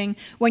changing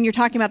when you're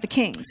talking about the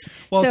kings.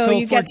 Well, so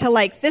you get to,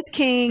 like, this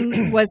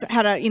king was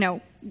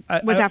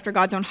after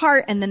God's own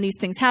heart, and then these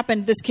things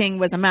happened. This king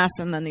was a mess,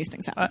 and then these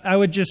things happened. I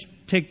would just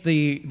take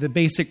the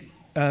basic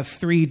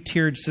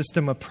three-tiered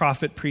system of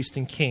prophet, priest,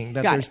 and king.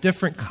 That there's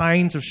different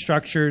kinds of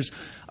structures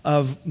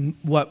of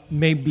what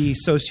may be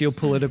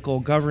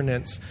socio-political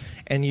governance,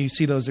 and you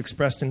see those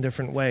expressed in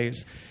different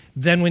ways.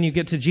 Then when you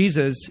get to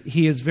Jesus,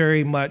 he is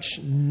very much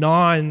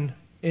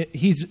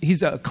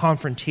he's a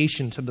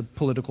confrontation to the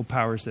political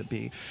powers that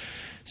be.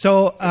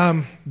 So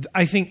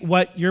I think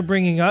what you're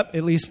bringing up,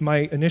 at least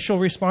my initial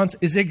response,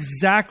 is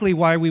exactly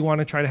why we want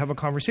to try to have a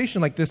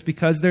conversation like this,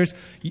 because there's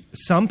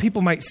some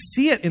people might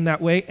see it in that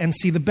way and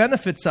see the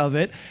benefits of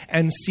it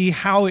and see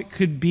how it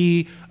could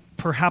be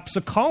perhaps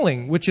a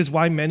calling, which is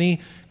why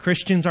many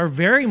Christians are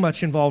very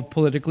much involved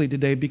politically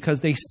today,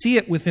 because they see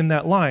it within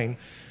that line.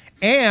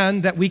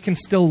 And that we can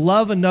still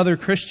love another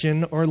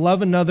Christian or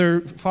love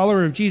another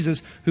follower of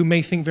Jesus who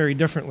may think very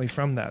differently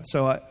from that.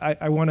 So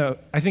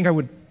I think I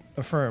would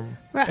affirm.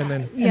 Right. And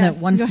then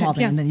one small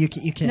thing, and then you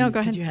can. No, go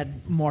ahead. You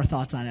had more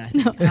thoughts on it,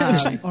 I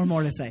think, or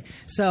more to say.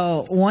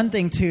 So one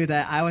thing too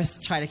that I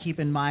always try to keep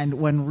in mind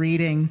when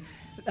reading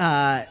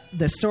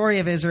the story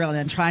of Israel and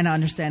then trying to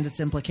understand its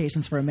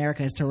implications for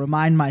America is to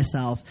remind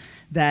myself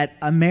that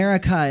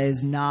America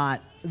is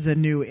not the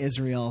new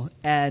Israel,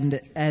 and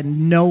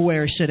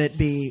nowhere should it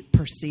be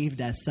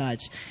perceived as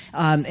such.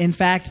 In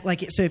fact,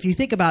 so if you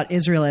think about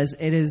Israel as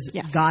it is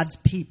God's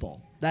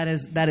people, that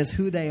is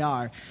who they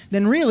are.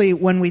 Then really,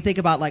 when we think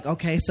about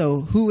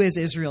so who is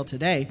Israel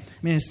today? I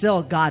mean, it's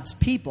still God's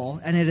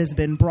people, and it has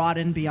been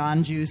broadened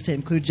beyond Jews to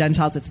include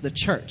Gentiles. It's the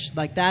church.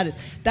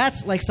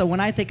 So when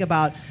I think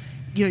about,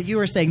 you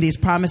were saying these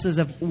promises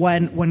of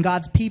when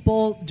God's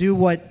people do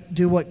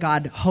what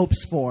God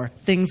hopes for,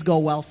 things go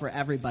well for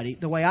everybody.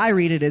 The way I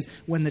read it is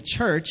when the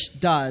church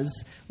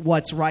does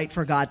what's right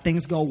for God,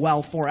 things go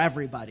well for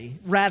everybody,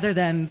 rather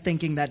than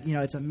thinking that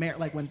it's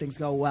like when things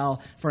go well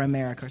for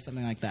America or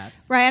something like that.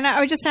 Right, and I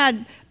would just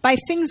add, by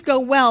things go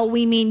well,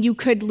 we mean you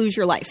could lose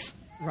your life.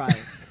 Right.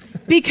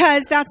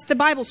 Because that's the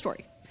Bible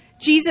story.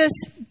 Jesus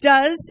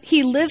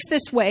he lives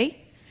this way.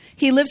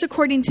 He lives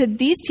according to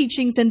these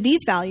teachings and these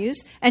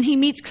values, and he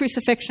meets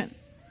crucifixion.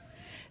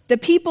 The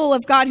people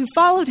of God who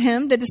followed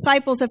him, the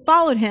disciples that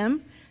followed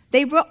him,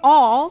 they were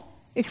all,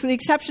 with the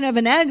exception of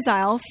an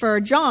exile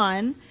for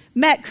John,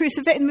 met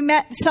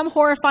some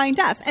horrifying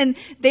death. And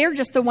they're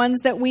just the ones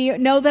that we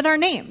know that are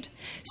named.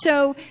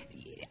 So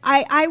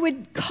I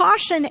would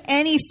caution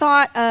any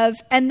thought of,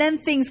 and then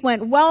things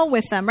went well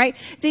with them, right?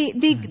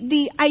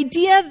 The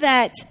idea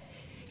that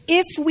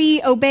if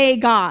we obey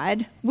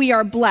God, we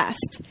are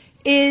blessed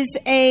is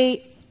an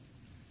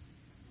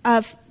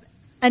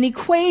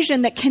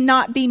equation that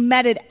cannot be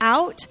meted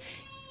out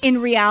in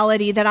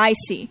reality that I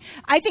see.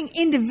 I think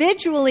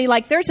individually,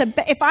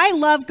 if I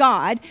love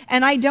God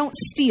and I don't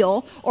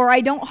steal, or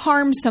I don't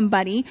harm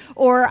somebody,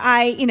 or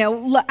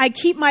I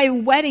keep my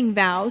wedding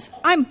vows,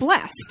 I'm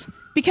blessed,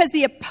 because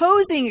the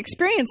opposing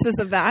experiences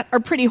of that are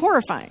pretty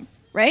horrifying,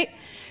 right?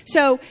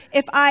 So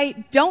if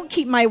I don't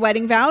keep my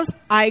wedding vows,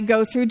 I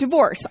go through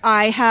divorce.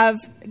 I have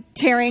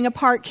tearing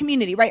apart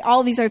community, right?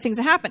 All these other things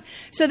that happen.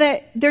 So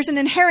that there's an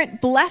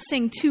inherent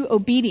blessing to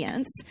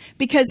obedience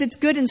because it's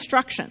good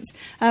instructions.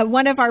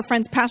 One of our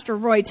friends, Pastor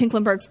Roy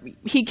Tinklenberg,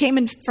 he came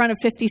in front of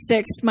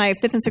 56, my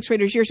 5th and 6th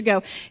graders years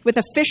ago, with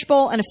a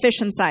fishbowl and a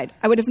fish inside.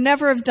 I would have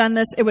never have done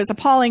this. It was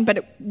appalling, but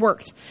it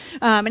worked.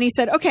 And he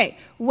said, okay,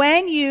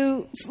 when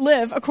you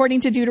live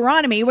according to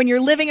Deuteronomy, when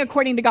you're living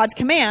according to God's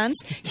commands,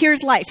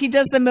 here's life. He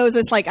does the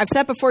Moses, like, I've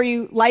set before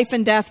you life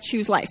and death,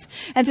 choose life.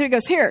 And so he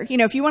goes, here,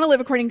 if you want to live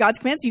according to God's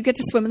commands, you get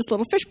to swim in this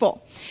little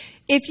fishbowl.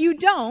 If you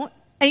don't,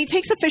 and he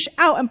takes the fish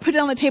out and put it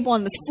on the table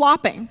and it's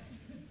flopping,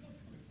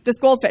 this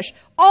goldfish,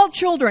 all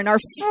children are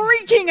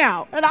freaking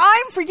out. And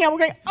I'm freaking out. We're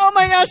going, oh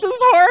my gosh, this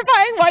is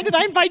horrifying. Why did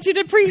I invite you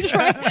to preach?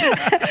 Right?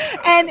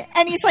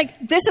 and he's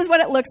like, this is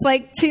what it looks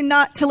like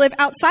to live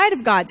outside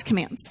of God's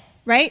commands,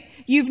 right?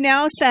 You've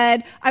now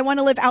said, I want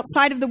to live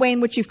outside of the way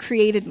in which you've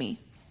created me.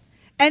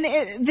 And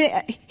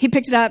he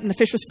picked it up and the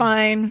fish was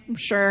fine, I'm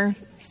sure.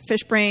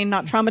 Fish brain,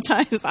 not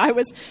traumatized. I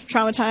was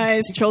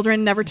traumatized.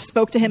 Children never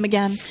spoke to him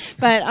again.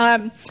 But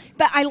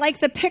I like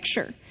the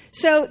picture.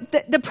 So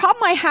the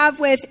problem I have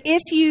with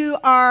if you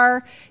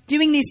are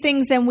doing these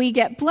things and we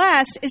get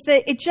blessed is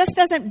that it just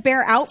doesn't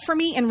bear out for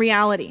me in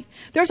reality.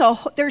 There's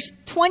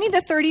 20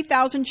 to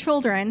 30,000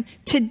 children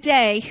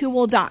today who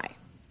will die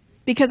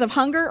because of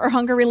hunger or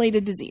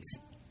hunger-related disease.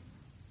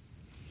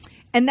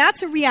 And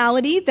that's a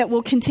reality that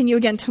will continue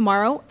again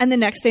tomorrow and the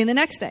next day and the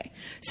next day.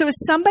 So is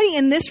somebody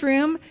in this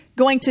room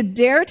going to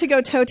dare to go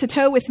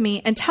toe-to-toe with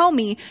me and tell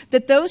me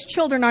that those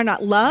children are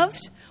not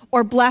loved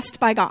or blessed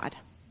by God?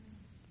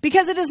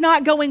 Because it is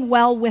not going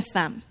well with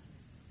them.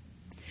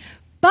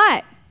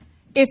 But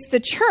if the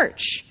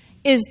church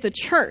is the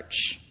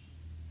church,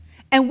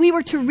 and we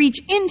were to reach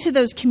into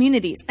those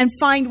communities and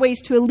find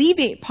ways to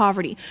alleviate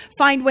poverty,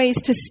 find ways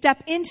to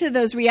step into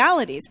those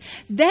realities,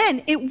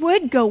 then it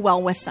would go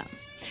well with them.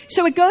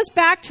 So it goes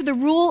back to the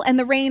rule and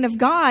the reign of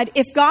God.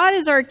 If God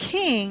is our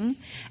king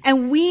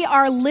and we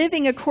are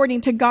living according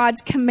to God's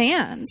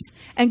commands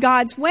and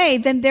God's way,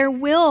 then there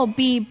will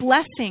be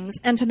blessings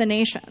unto the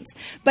nations.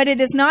 But it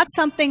is not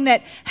something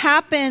that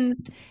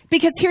happens,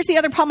 because here's the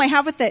other problem I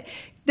have with it.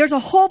 There's a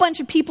whole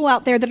bunch of people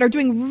out there that are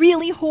doing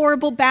really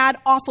horrible, bad,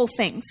 awful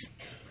things.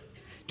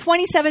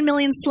 27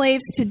 million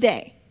slaves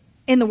today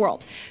in the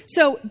world.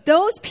 So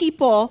those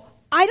people,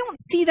 I don't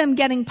see them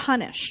getting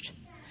punished.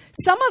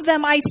 Some of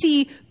them I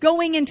see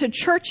going into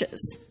churches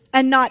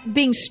and not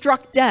being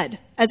struck dead,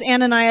 as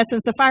Ananias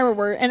and Sapphira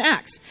were in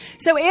Acts.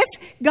 So if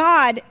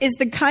God is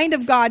the kind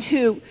of God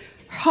who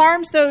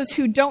harms those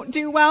who don't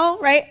do well,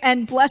 right,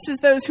 and blesses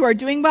those who are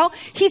doing well,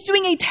 he's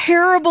doing a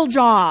terrible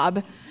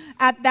job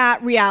at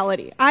that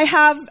reality. I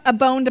have a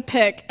bone to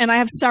pick, and I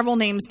have several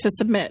names to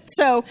submit.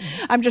 So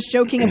I'm just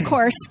joking, of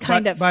course,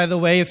 kind of. By the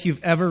way, if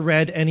you've ever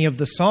read any of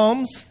the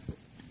Psalms,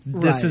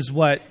 this is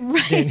what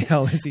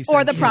Danielle is essentially.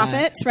 Or the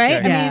prophets,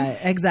 right? Yeah,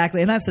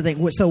 exactly. And that's the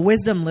thing. So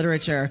wisdom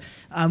literature,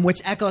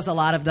 which echoes a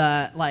lot of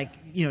the,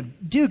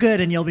 do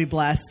good and you'll be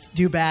blessed,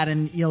 do bad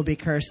and you'll be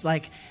cursed.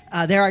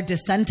 There are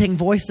dissenting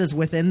voices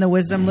within the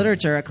wisdom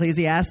literature.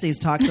 Ecclesiastes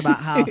talks about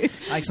how,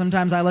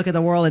 sometimes I look at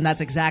the world and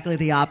that's exactly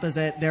the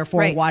opposite.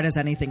 Therefore, why does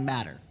anything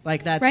matter?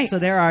 So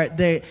there are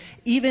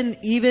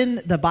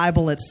even the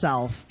Bible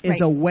itself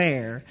is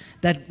aware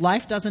that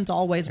life doesn't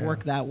always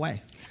work that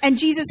way. And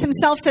Jesus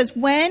himself says,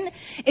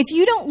 if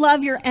you don't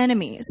love your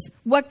enemies,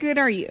 what good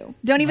are you?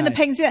 Don't even the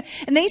pagans do that.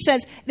 And then he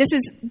says, this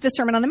is the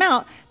Sermon on the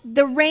Mount,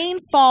 the rain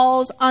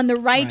falls on the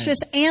righteous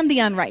and the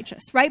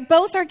unrighteous, right?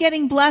 Both are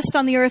getting blessed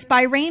on the earth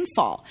by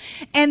rainfall.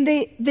 And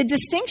the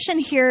distinction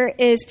here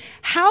is,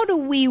 how do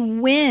we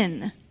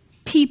win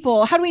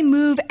people? How do we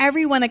move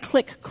everyone a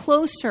click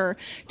closer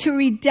to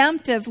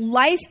redemptive,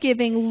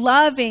 life-giving,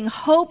 loving,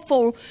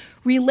 hopeful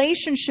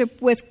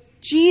relationship with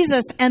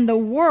Jesus and the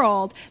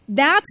world?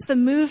 That's the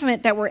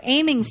movement that we're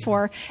aiming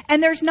for.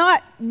 And there's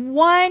not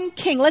one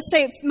king. Let's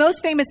say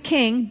most famous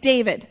king,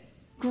 David.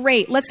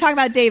 Great. Let's talk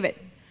about David.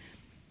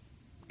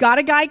 Got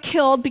a guy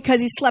killed because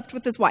he slept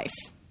with his wife,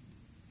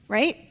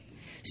 right?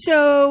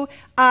 So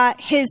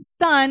his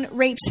son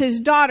rapes his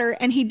daughter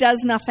and he does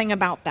nothing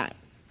about that.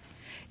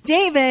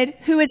 David,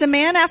 who is a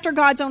man after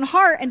God's own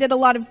heart and did a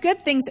lot of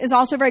good things, is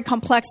also a very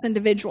complex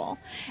individual.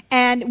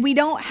 And we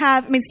don't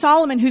have,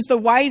 Solomon, who's the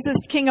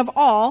wisest king of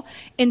all,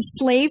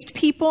 enslaved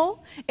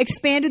people,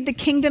 expanded the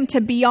kingdom to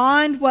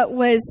beyond what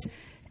was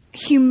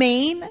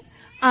humane,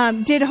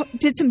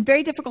 did some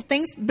very difficult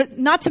things, but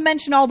not to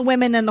mention all the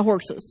women and the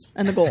horses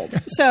and the gold,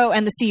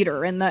 and the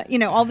cedar and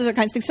all those other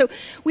kinds of things. So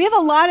we have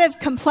a lot of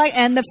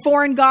and the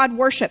foreign god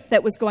worship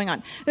that was going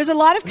on. There's a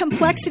lot of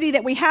complexity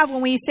that we have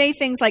when we say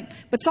things like,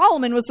 but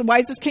Solomon was the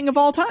wisest king of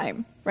all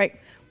time, right?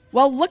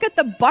 Well, look at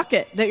the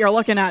bucket that you're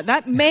looking at.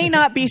 That may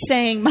not be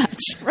saying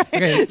much, right?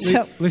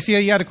 Okay, Lucia,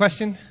 you had a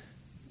question?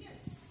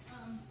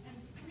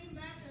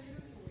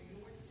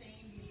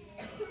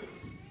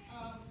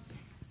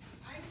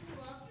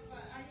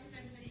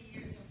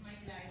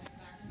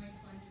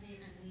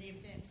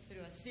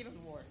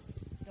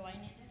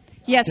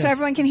 Yes, so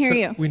everyone can hear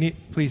you. We need,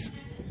 please.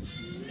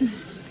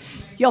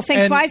 You'll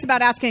think twice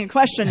about asking a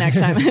question next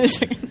time.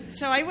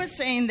 So I was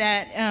saying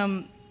that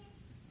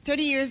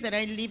 30 years that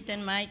I lived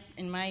in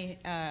my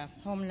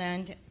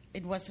homeland,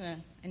 it was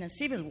in a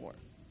civil war.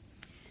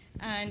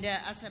 And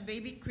as a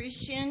baby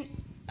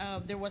Christian,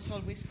 there was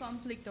always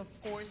conflict, of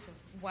course,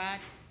 of what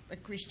a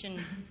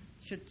Christian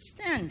should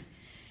stand.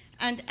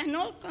 And an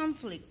old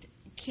conflict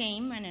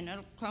came and an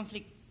old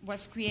conflict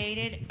was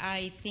created.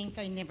 I think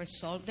I never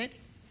solved it.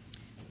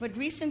 But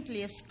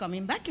recently it's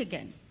coming back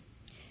again.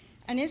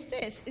 And it's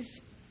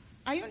this.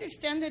 I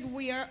understand that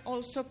we are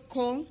also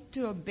called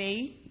to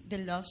obey the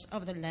laws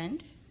of the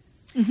land,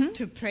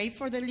 to pray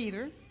for the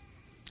leader.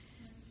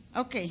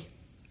 Okay.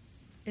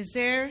 Is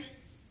there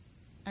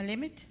a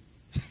limit?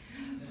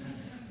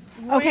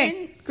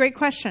 Okay, great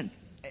question.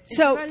 Is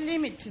there a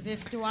limit to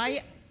this?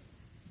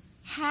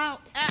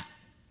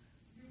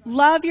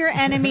 Love your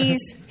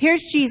enemies.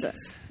 Here's Jesus.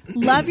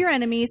 Love your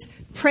enemies.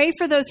 Pray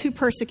for those who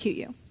persecute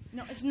you.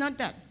 No, it's not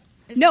that.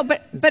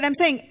 But I'm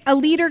saying a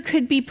leader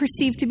could be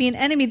perceived to be an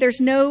enemy. There's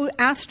no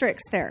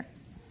asterisks there.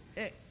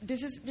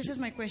 This is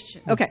my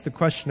question. Okay. It's the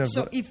question of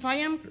So if I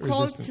am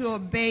called resistance. to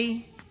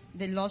obey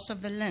the laws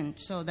of the land,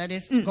 so that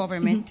is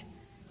government,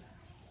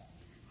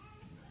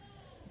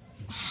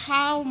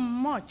 how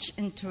much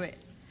into it?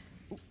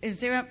 Is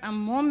there a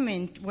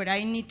moment where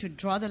I need to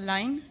draw the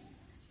line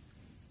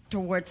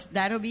towards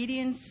that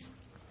obedience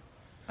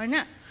or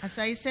not? As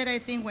I said, I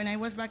think when I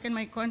was back in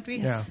my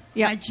country,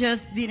 I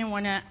just didn't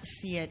want to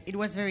see it. It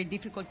was very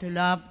difficult to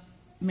love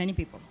many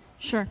people.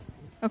 Sure.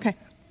 Okay.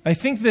 I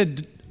think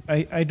that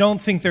I don't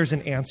think there's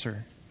an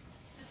answer.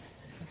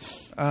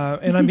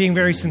 And I'm being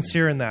very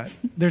sincere in that.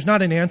 There's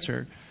not an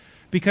answer.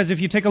 Because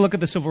if you take a look at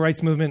the civil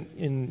rights movement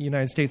in the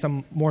United States,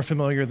 I'm more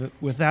familiar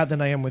with that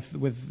than I am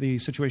with the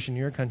situation in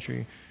your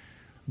country.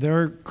 There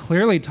are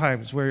clearly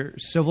times where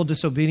civil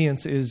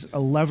disobedience is a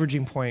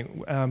leveraging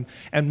point.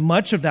 And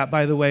much of that,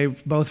 by the way,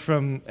 both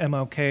from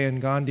MLK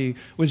and Gandhi,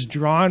 was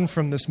drawn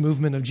from this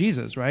movement of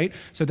Jesus, right?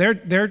 So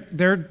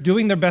they're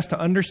doing their best to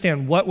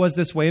understand what was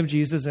this way of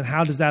Jesus and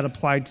how does that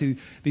apply to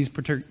these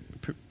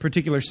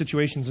particular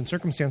situations and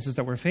circumstances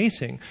that we're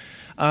facing.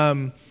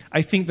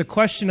 I think the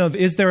question of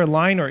is there a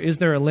line or is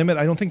there a limit,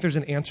 I don't think there's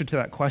an answer to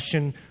that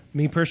question.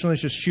 Me personally,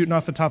 it's just shooting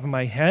off the top of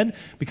my head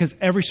because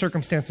every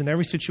circumstance and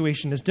every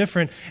situation is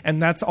different.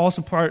 And that's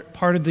also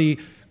part of the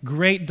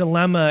great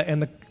dilemma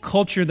and the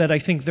culture that I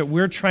think that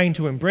we're trying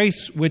to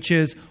embrace, which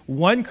is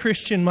one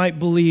Christian might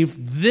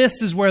believe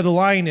this is where the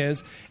line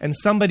is, and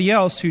somebody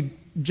else who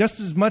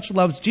just as much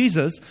loves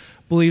Jesus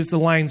believes the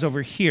line's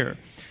over here.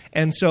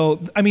 And so,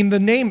 I mean,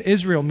 the name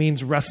Israel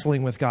means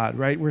wrestling with God,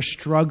 right? We're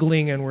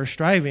struggling and we're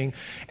striving.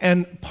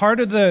 And part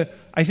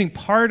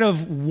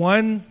of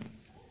one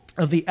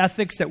of the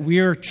ethics that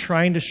we're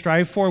trying to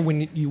strive for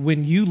when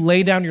you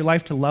lay down your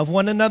life to love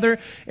one another,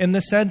 in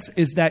the sense,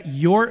 is that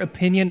your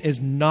opinion is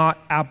not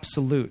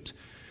absolute.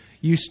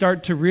 You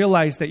start to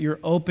realize that you're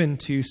open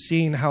to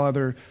seeing how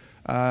other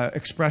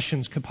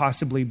expressions could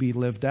possibly be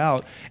lived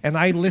out. And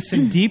I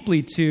listen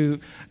deeply to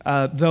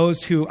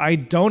those who I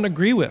don't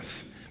agree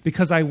with,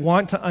 because I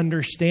want to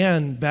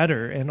understand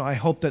better, and I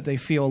hope that they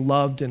feel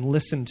loved and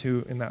listened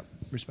to in that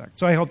respect.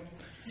 So I hope.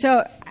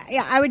 So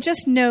I would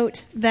just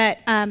note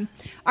that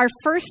our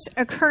first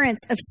occurrence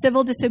of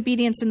civil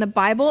disobedience in the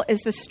Bible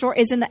is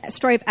in the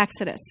story of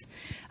Exodus.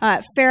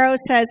 Pharaoh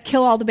says,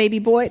 "Kill all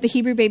the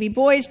Hebrew baby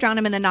boys, drown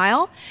them in the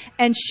Nile."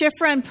 And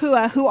Shiphrah and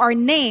Puah, who are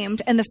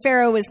named, and the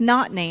Pharaoh is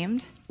not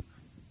named,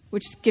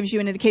 which gives you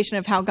an indication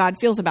of how God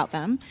feels about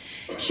them.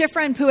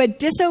 Shiphrah and Puah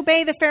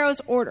disobey the Pharaoh's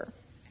order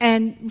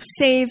and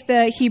save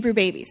the Hebrew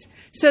babies.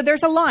 So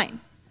there's a line.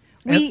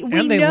 We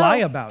they know lie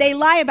about it. They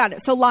lie about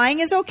it. So lying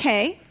is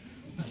okay.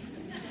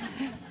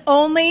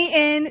 Only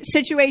in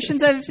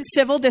situations of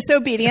civil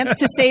disobedience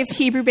to save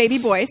Hebrew baby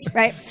boys,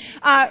 right?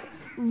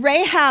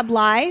 Rahab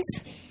lies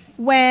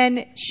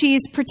when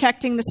she's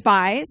protecting the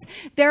spies.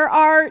 There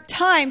are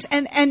times,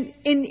 and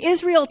in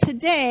Israel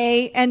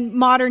today, and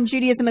modern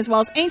Judaism as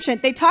well as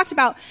ancient, they talked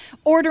about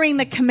ordering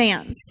the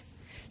commands.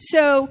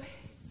 So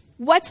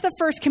what's the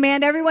first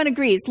command? Everyone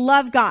agrees,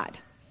 love God.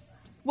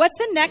 What's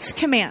the next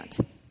command?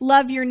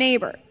 Love your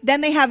neighbor. Then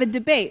they have a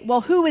debate.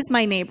 Well, who is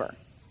my neighbor?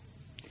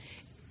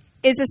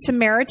 Is a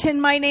Samaritan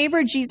my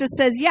neighbor? Jesus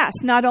says yes.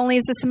 Not only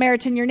is the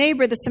Samaritan your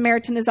neighbor, the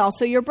Samaritan is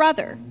also your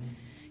brother.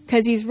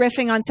 Because he's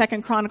riffing on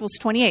 2 Chronicles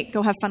 28.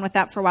 Go have fun with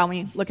that for a while when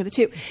you look at the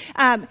two.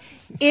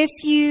 If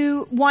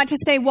you want to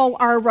say, well,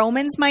 are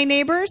Romans my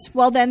neighbors?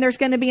 Well, then there's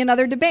going to be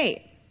another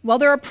debate. Well,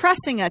 they're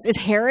oppressing us. Is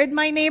Herod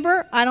my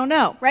neighbor? I don't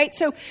know, right?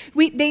 So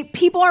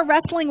people are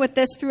wrestling with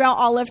this throughout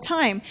all of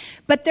time.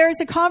 But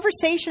there's a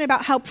conversation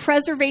about how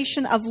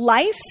preservation of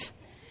life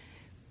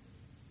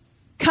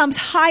comes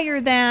higher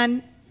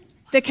than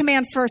the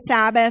command for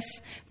Sabbath,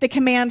 the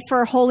command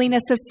for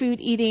holiness of food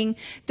eating,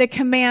 the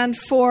command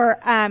for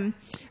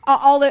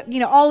all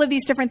of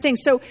these different things.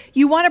 So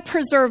you want to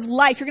preserve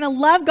life. You're going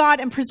to love God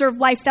and preserve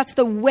life. That's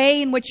the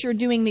way in which you're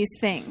doing these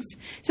things.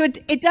 So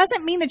it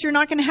doesn't mean that you're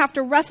not going to have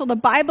to wrestle. The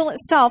Bible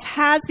itself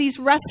has these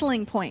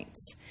wrestling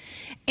points.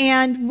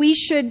 And we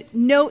should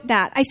note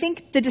that. I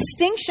think the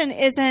distinction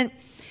isn't,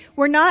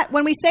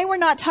 when we say we're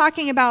not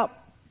talking about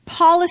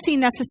policy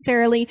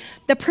necessarily,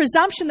 the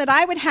presumption that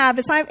I would have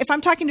is if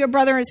I'm talking to a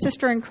brother and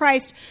sister in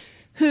Christ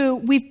who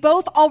we've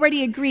both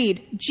already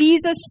agreed,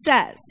 Jesus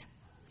says,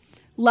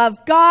 love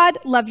God,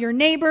 love your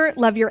neighbor,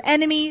 love your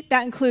enemy.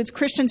 That includes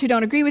Christians who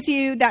don't agree with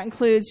you. That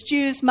includes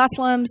Jews,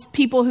 Muslims,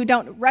 people who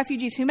don't,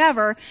 refugees,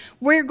 whomever.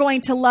 We're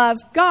going to love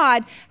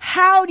God.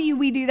 How do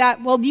we do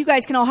that? Well, you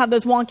guys can all have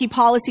those wonky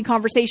policy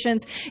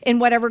conversations in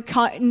whatever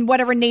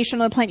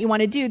nation on the planet you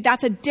want to do.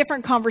 That's a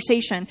different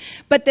conversation.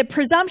 But the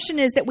presumption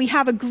is that we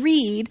have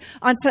agreed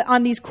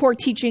on these core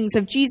teachings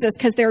of Jesus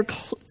because they're,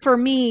 for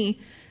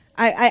me,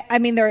 I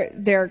mean,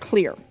 they're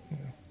clear.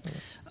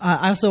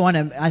 I also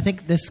I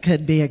think this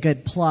could be a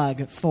good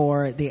plug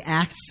for the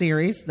Acts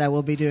series that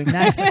we'll be doing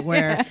next,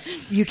 where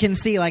you can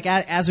see, like,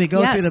 as we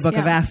go through the book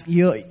of Acts,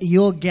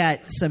 you'll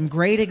get some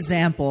great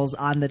examples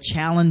on the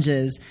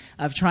challenges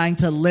of trying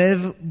to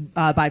live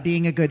by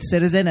being a good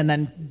citizen and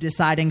then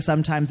deciding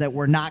sometimes that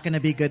we're not going to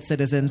be good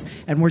citizens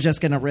and we're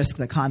just going to risk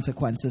the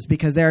consequences.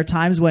 Because there are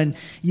times when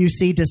you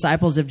see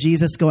disciples of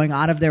Jesus going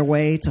out of their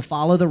way to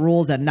follow the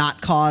rules and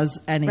not cause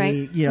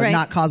any,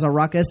 not cause a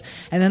ruckus.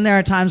 And then there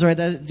are times where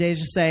they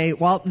just say,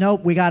 well,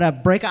 nope, we got to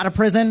break out of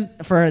prison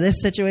for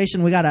this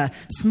situation. We got to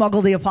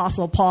smuggle the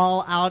Apostle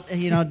Paul out,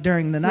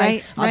 during the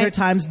night. Other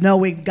times, no,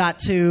 we got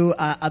to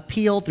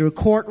appeal through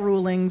court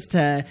rulings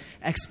to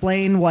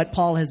explain what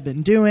Paul has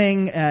been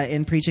doing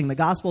in preaching the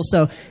gospel.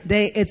 So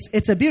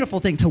it's a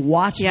beautiful thing to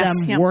watch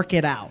them work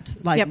it out.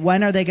 Like,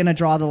 when are they going to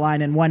draw the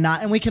line and when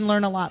not? And we can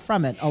learn a lot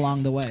from it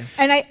along the way.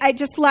 And I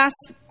just last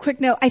quick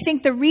note, I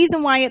think the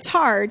reason why it's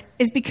hard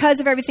is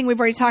because of everything we've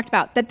already talked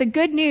about. That the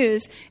good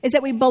news is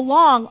that we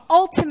belong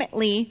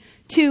ultimately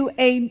to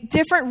a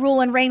different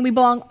rule and reign. We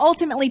belong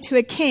ultimately to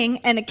a king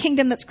and a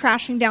kingdom that's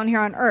crashing down here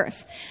on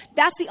earth.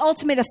 That's the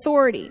ultimate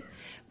authority.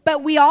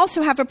 But we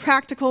also have a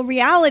practical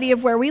reality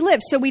of where we live.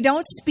 So we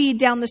don't speed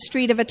down the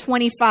street of a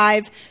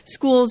 25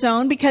 school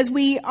zone because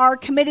we are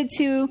committed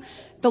to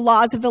the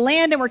laws of the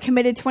land and we're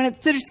committed to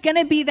it. There's going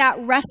to be that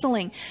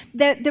wrestling.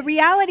 The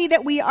reality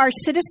that we are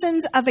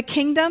citizens of a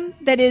kingdom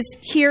that is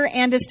here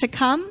and is to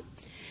come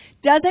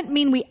doesn't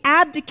mean we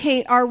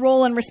abdicate our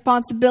role and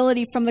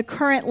responsibility from the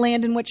current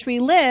land in which we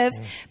live,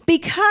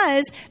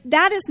 because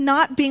that is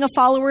not being a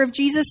follower of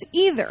Jesus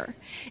either.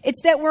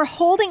 It's that we're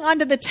holding on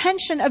to the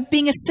tension of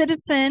being a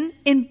citizen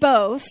in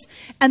both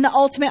and the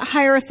ultimate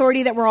higher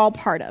authority that we're all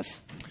part of.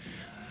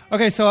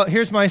 Okay, so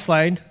here's my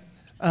slide.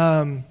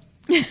 I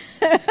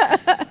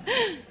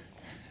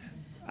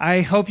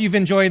hope you've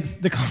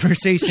enjoyed the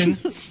conversation.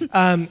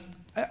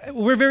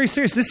 We're very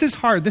serious. This is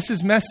hard. This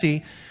is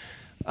messy.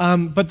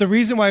 But the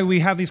reason why we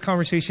have these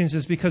conversations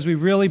is because we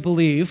really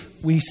believe,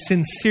 we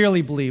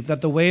sincerely believe,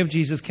 that the way of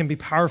Jesus can be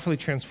powerfully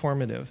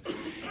transformative.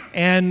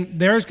 And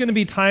there's going to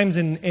be times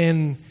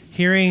in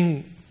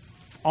hearing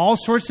all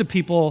sorts of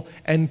people,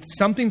 and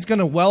something's going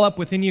to well up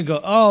within you, go,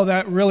 oh,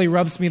 that really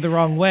rubs me the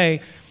wrong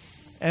way.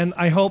 And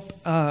I hope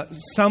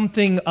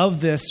something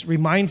of this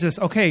reminds us,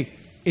 okay,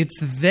 it's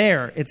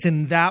there. It's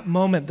in that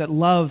moment that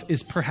love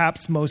is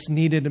perhaps most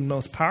needed and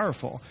most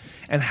powerful,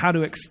 and how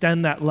to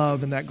extend that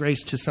love and that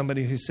grace to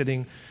somebody who's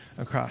sitting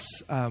across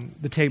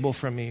the table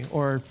from me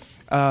or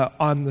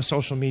on the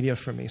social media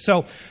from me.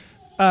 So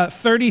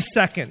 30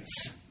 seconds.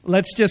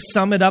 Let's just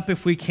sum it up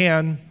if we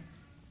can.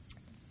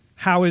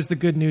 How is the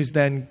good news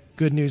then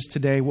good news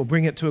today? We'll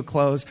bring it to a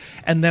close,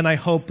 and then I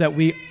hope that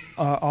we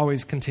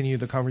always continue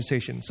the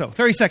conversation. So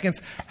 30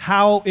 seconds.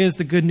 How is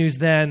the good news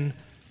then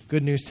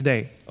good news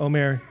today?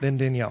 Omer, then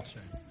Danielle.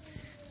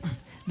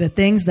 The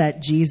things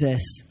that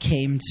Jesus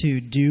came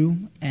to do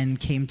and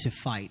came to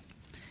fight,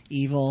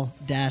 evil,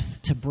 death,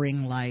 to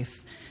bring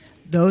life,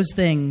 those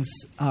things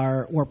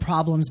were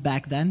problems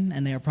back then,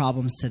 and they are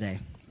problems today.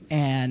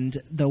 And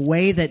the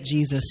way that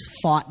Jesus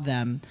fought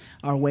them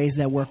are ways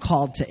that we're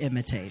called to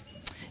imitate.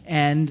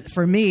 And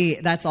for me,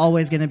 that's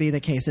always going to be the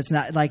case. It's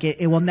not like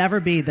it will never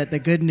be that the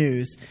good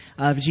news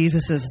of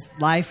Jesus'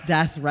 life,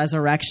 death,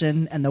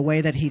 resurrection, and the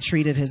way that he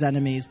treated his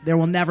enemies, there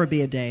will never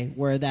be a day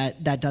where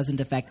that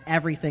doesn't affect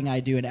everything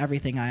I do and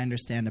everything I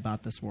understand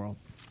about this world.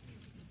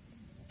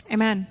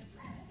 Amen.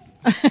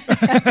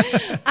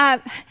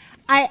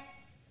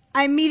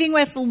 I'm meeting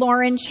with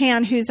Lauren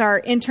Chan, who's our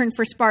intern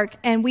for Spark,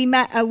 and we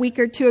met a week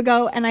or two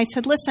ago, and I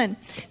said, listen,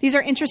 these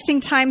are interesting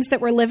times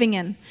that we're living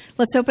in.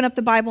 Let's open up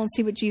the Bible and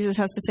see what Jesus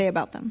has to say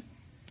about them.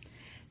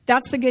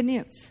 That's the good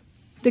news.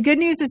 The good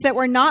news is that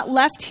we're not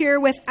left here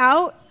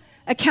without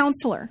a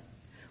counselor.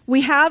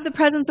 We have the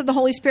presence of the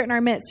Holy Spirit in our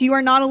midst. You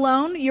are not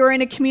alone. You are in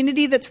a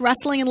community that's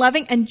wrestling and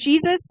loving, and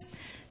Jesus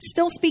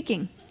still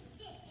speaking.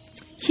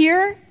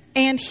 Here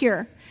and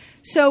here.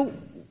 So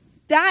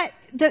that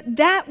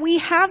we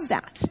have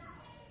that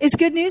is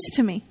good news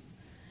to me.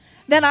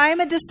 That I am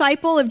a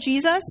disciple of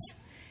Jesus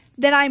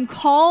that I'm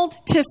called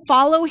to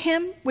follow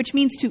him, which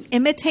means to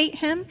imitate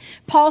him.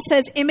 Paul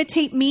says,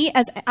 imitate me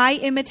as I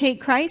imitate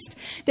Christ,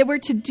 that we're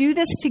to do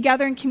this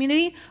together in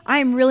community. I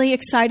am really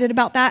excited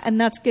about that, and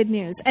that's good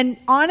news. And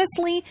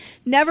honestly,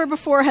 never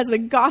before has the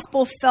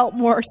gospel felt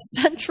more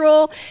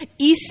central,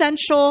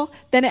 essential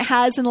than it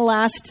has in the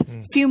last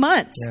few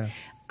months. Yeah.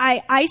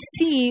 I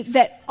see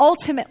that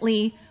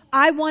ultimately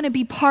I want to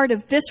be part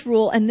of this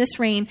rule and this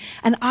reign,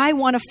 and I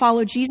want to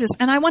follow Jesus,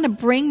 and I want to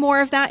bring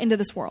more of that into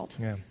this world.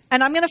 Yeah.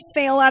 And I'm going to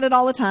fail at it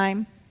all the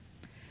time,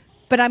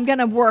 but I'm going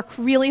to work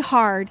really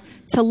hard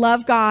to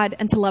love God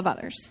and to love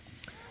others.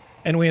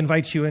 And we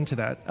invite you into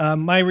that.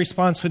 My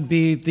response would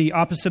be the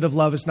opposite of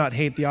love is not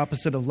hate. The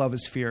opposite of love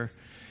is fear.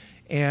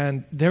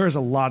 And there is a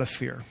lot of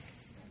fear.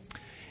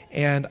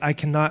 And I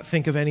cannot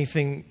think of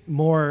anything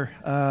more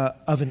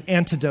of an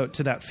antidote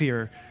to that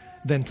fear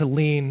than to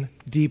lean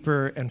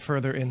deeper and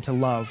further into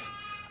love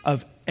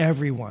of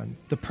everyone.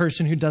 The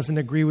person who doesn't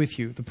agree with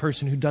you, the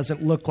person who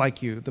doesn't look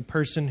like you, the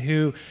person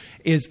who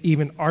is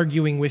even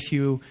arguing with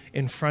you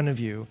in front of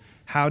you.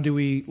 How do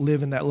we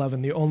live in that love?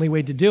 And the only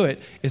way to do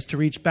it is to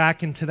reach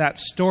back into that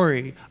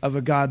story of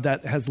a God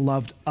that has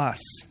loved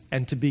us,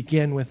 and to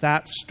begin with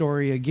that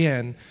story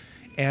again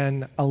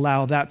and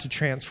allow that to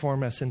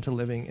transform us into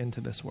living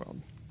into this world.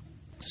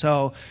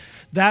 So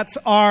that's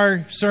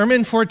our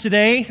sermon for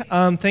today.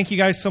 Thank you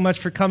guys so much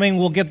for coming.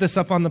 We'll get this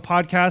up on the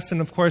podcast,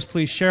 and of course,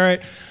 please share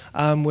it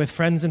with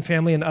friends and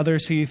family and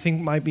others who you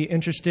think might be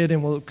interested,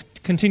 and we'll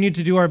continue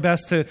to do our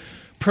best to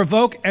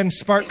provoke and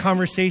spark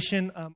conversation.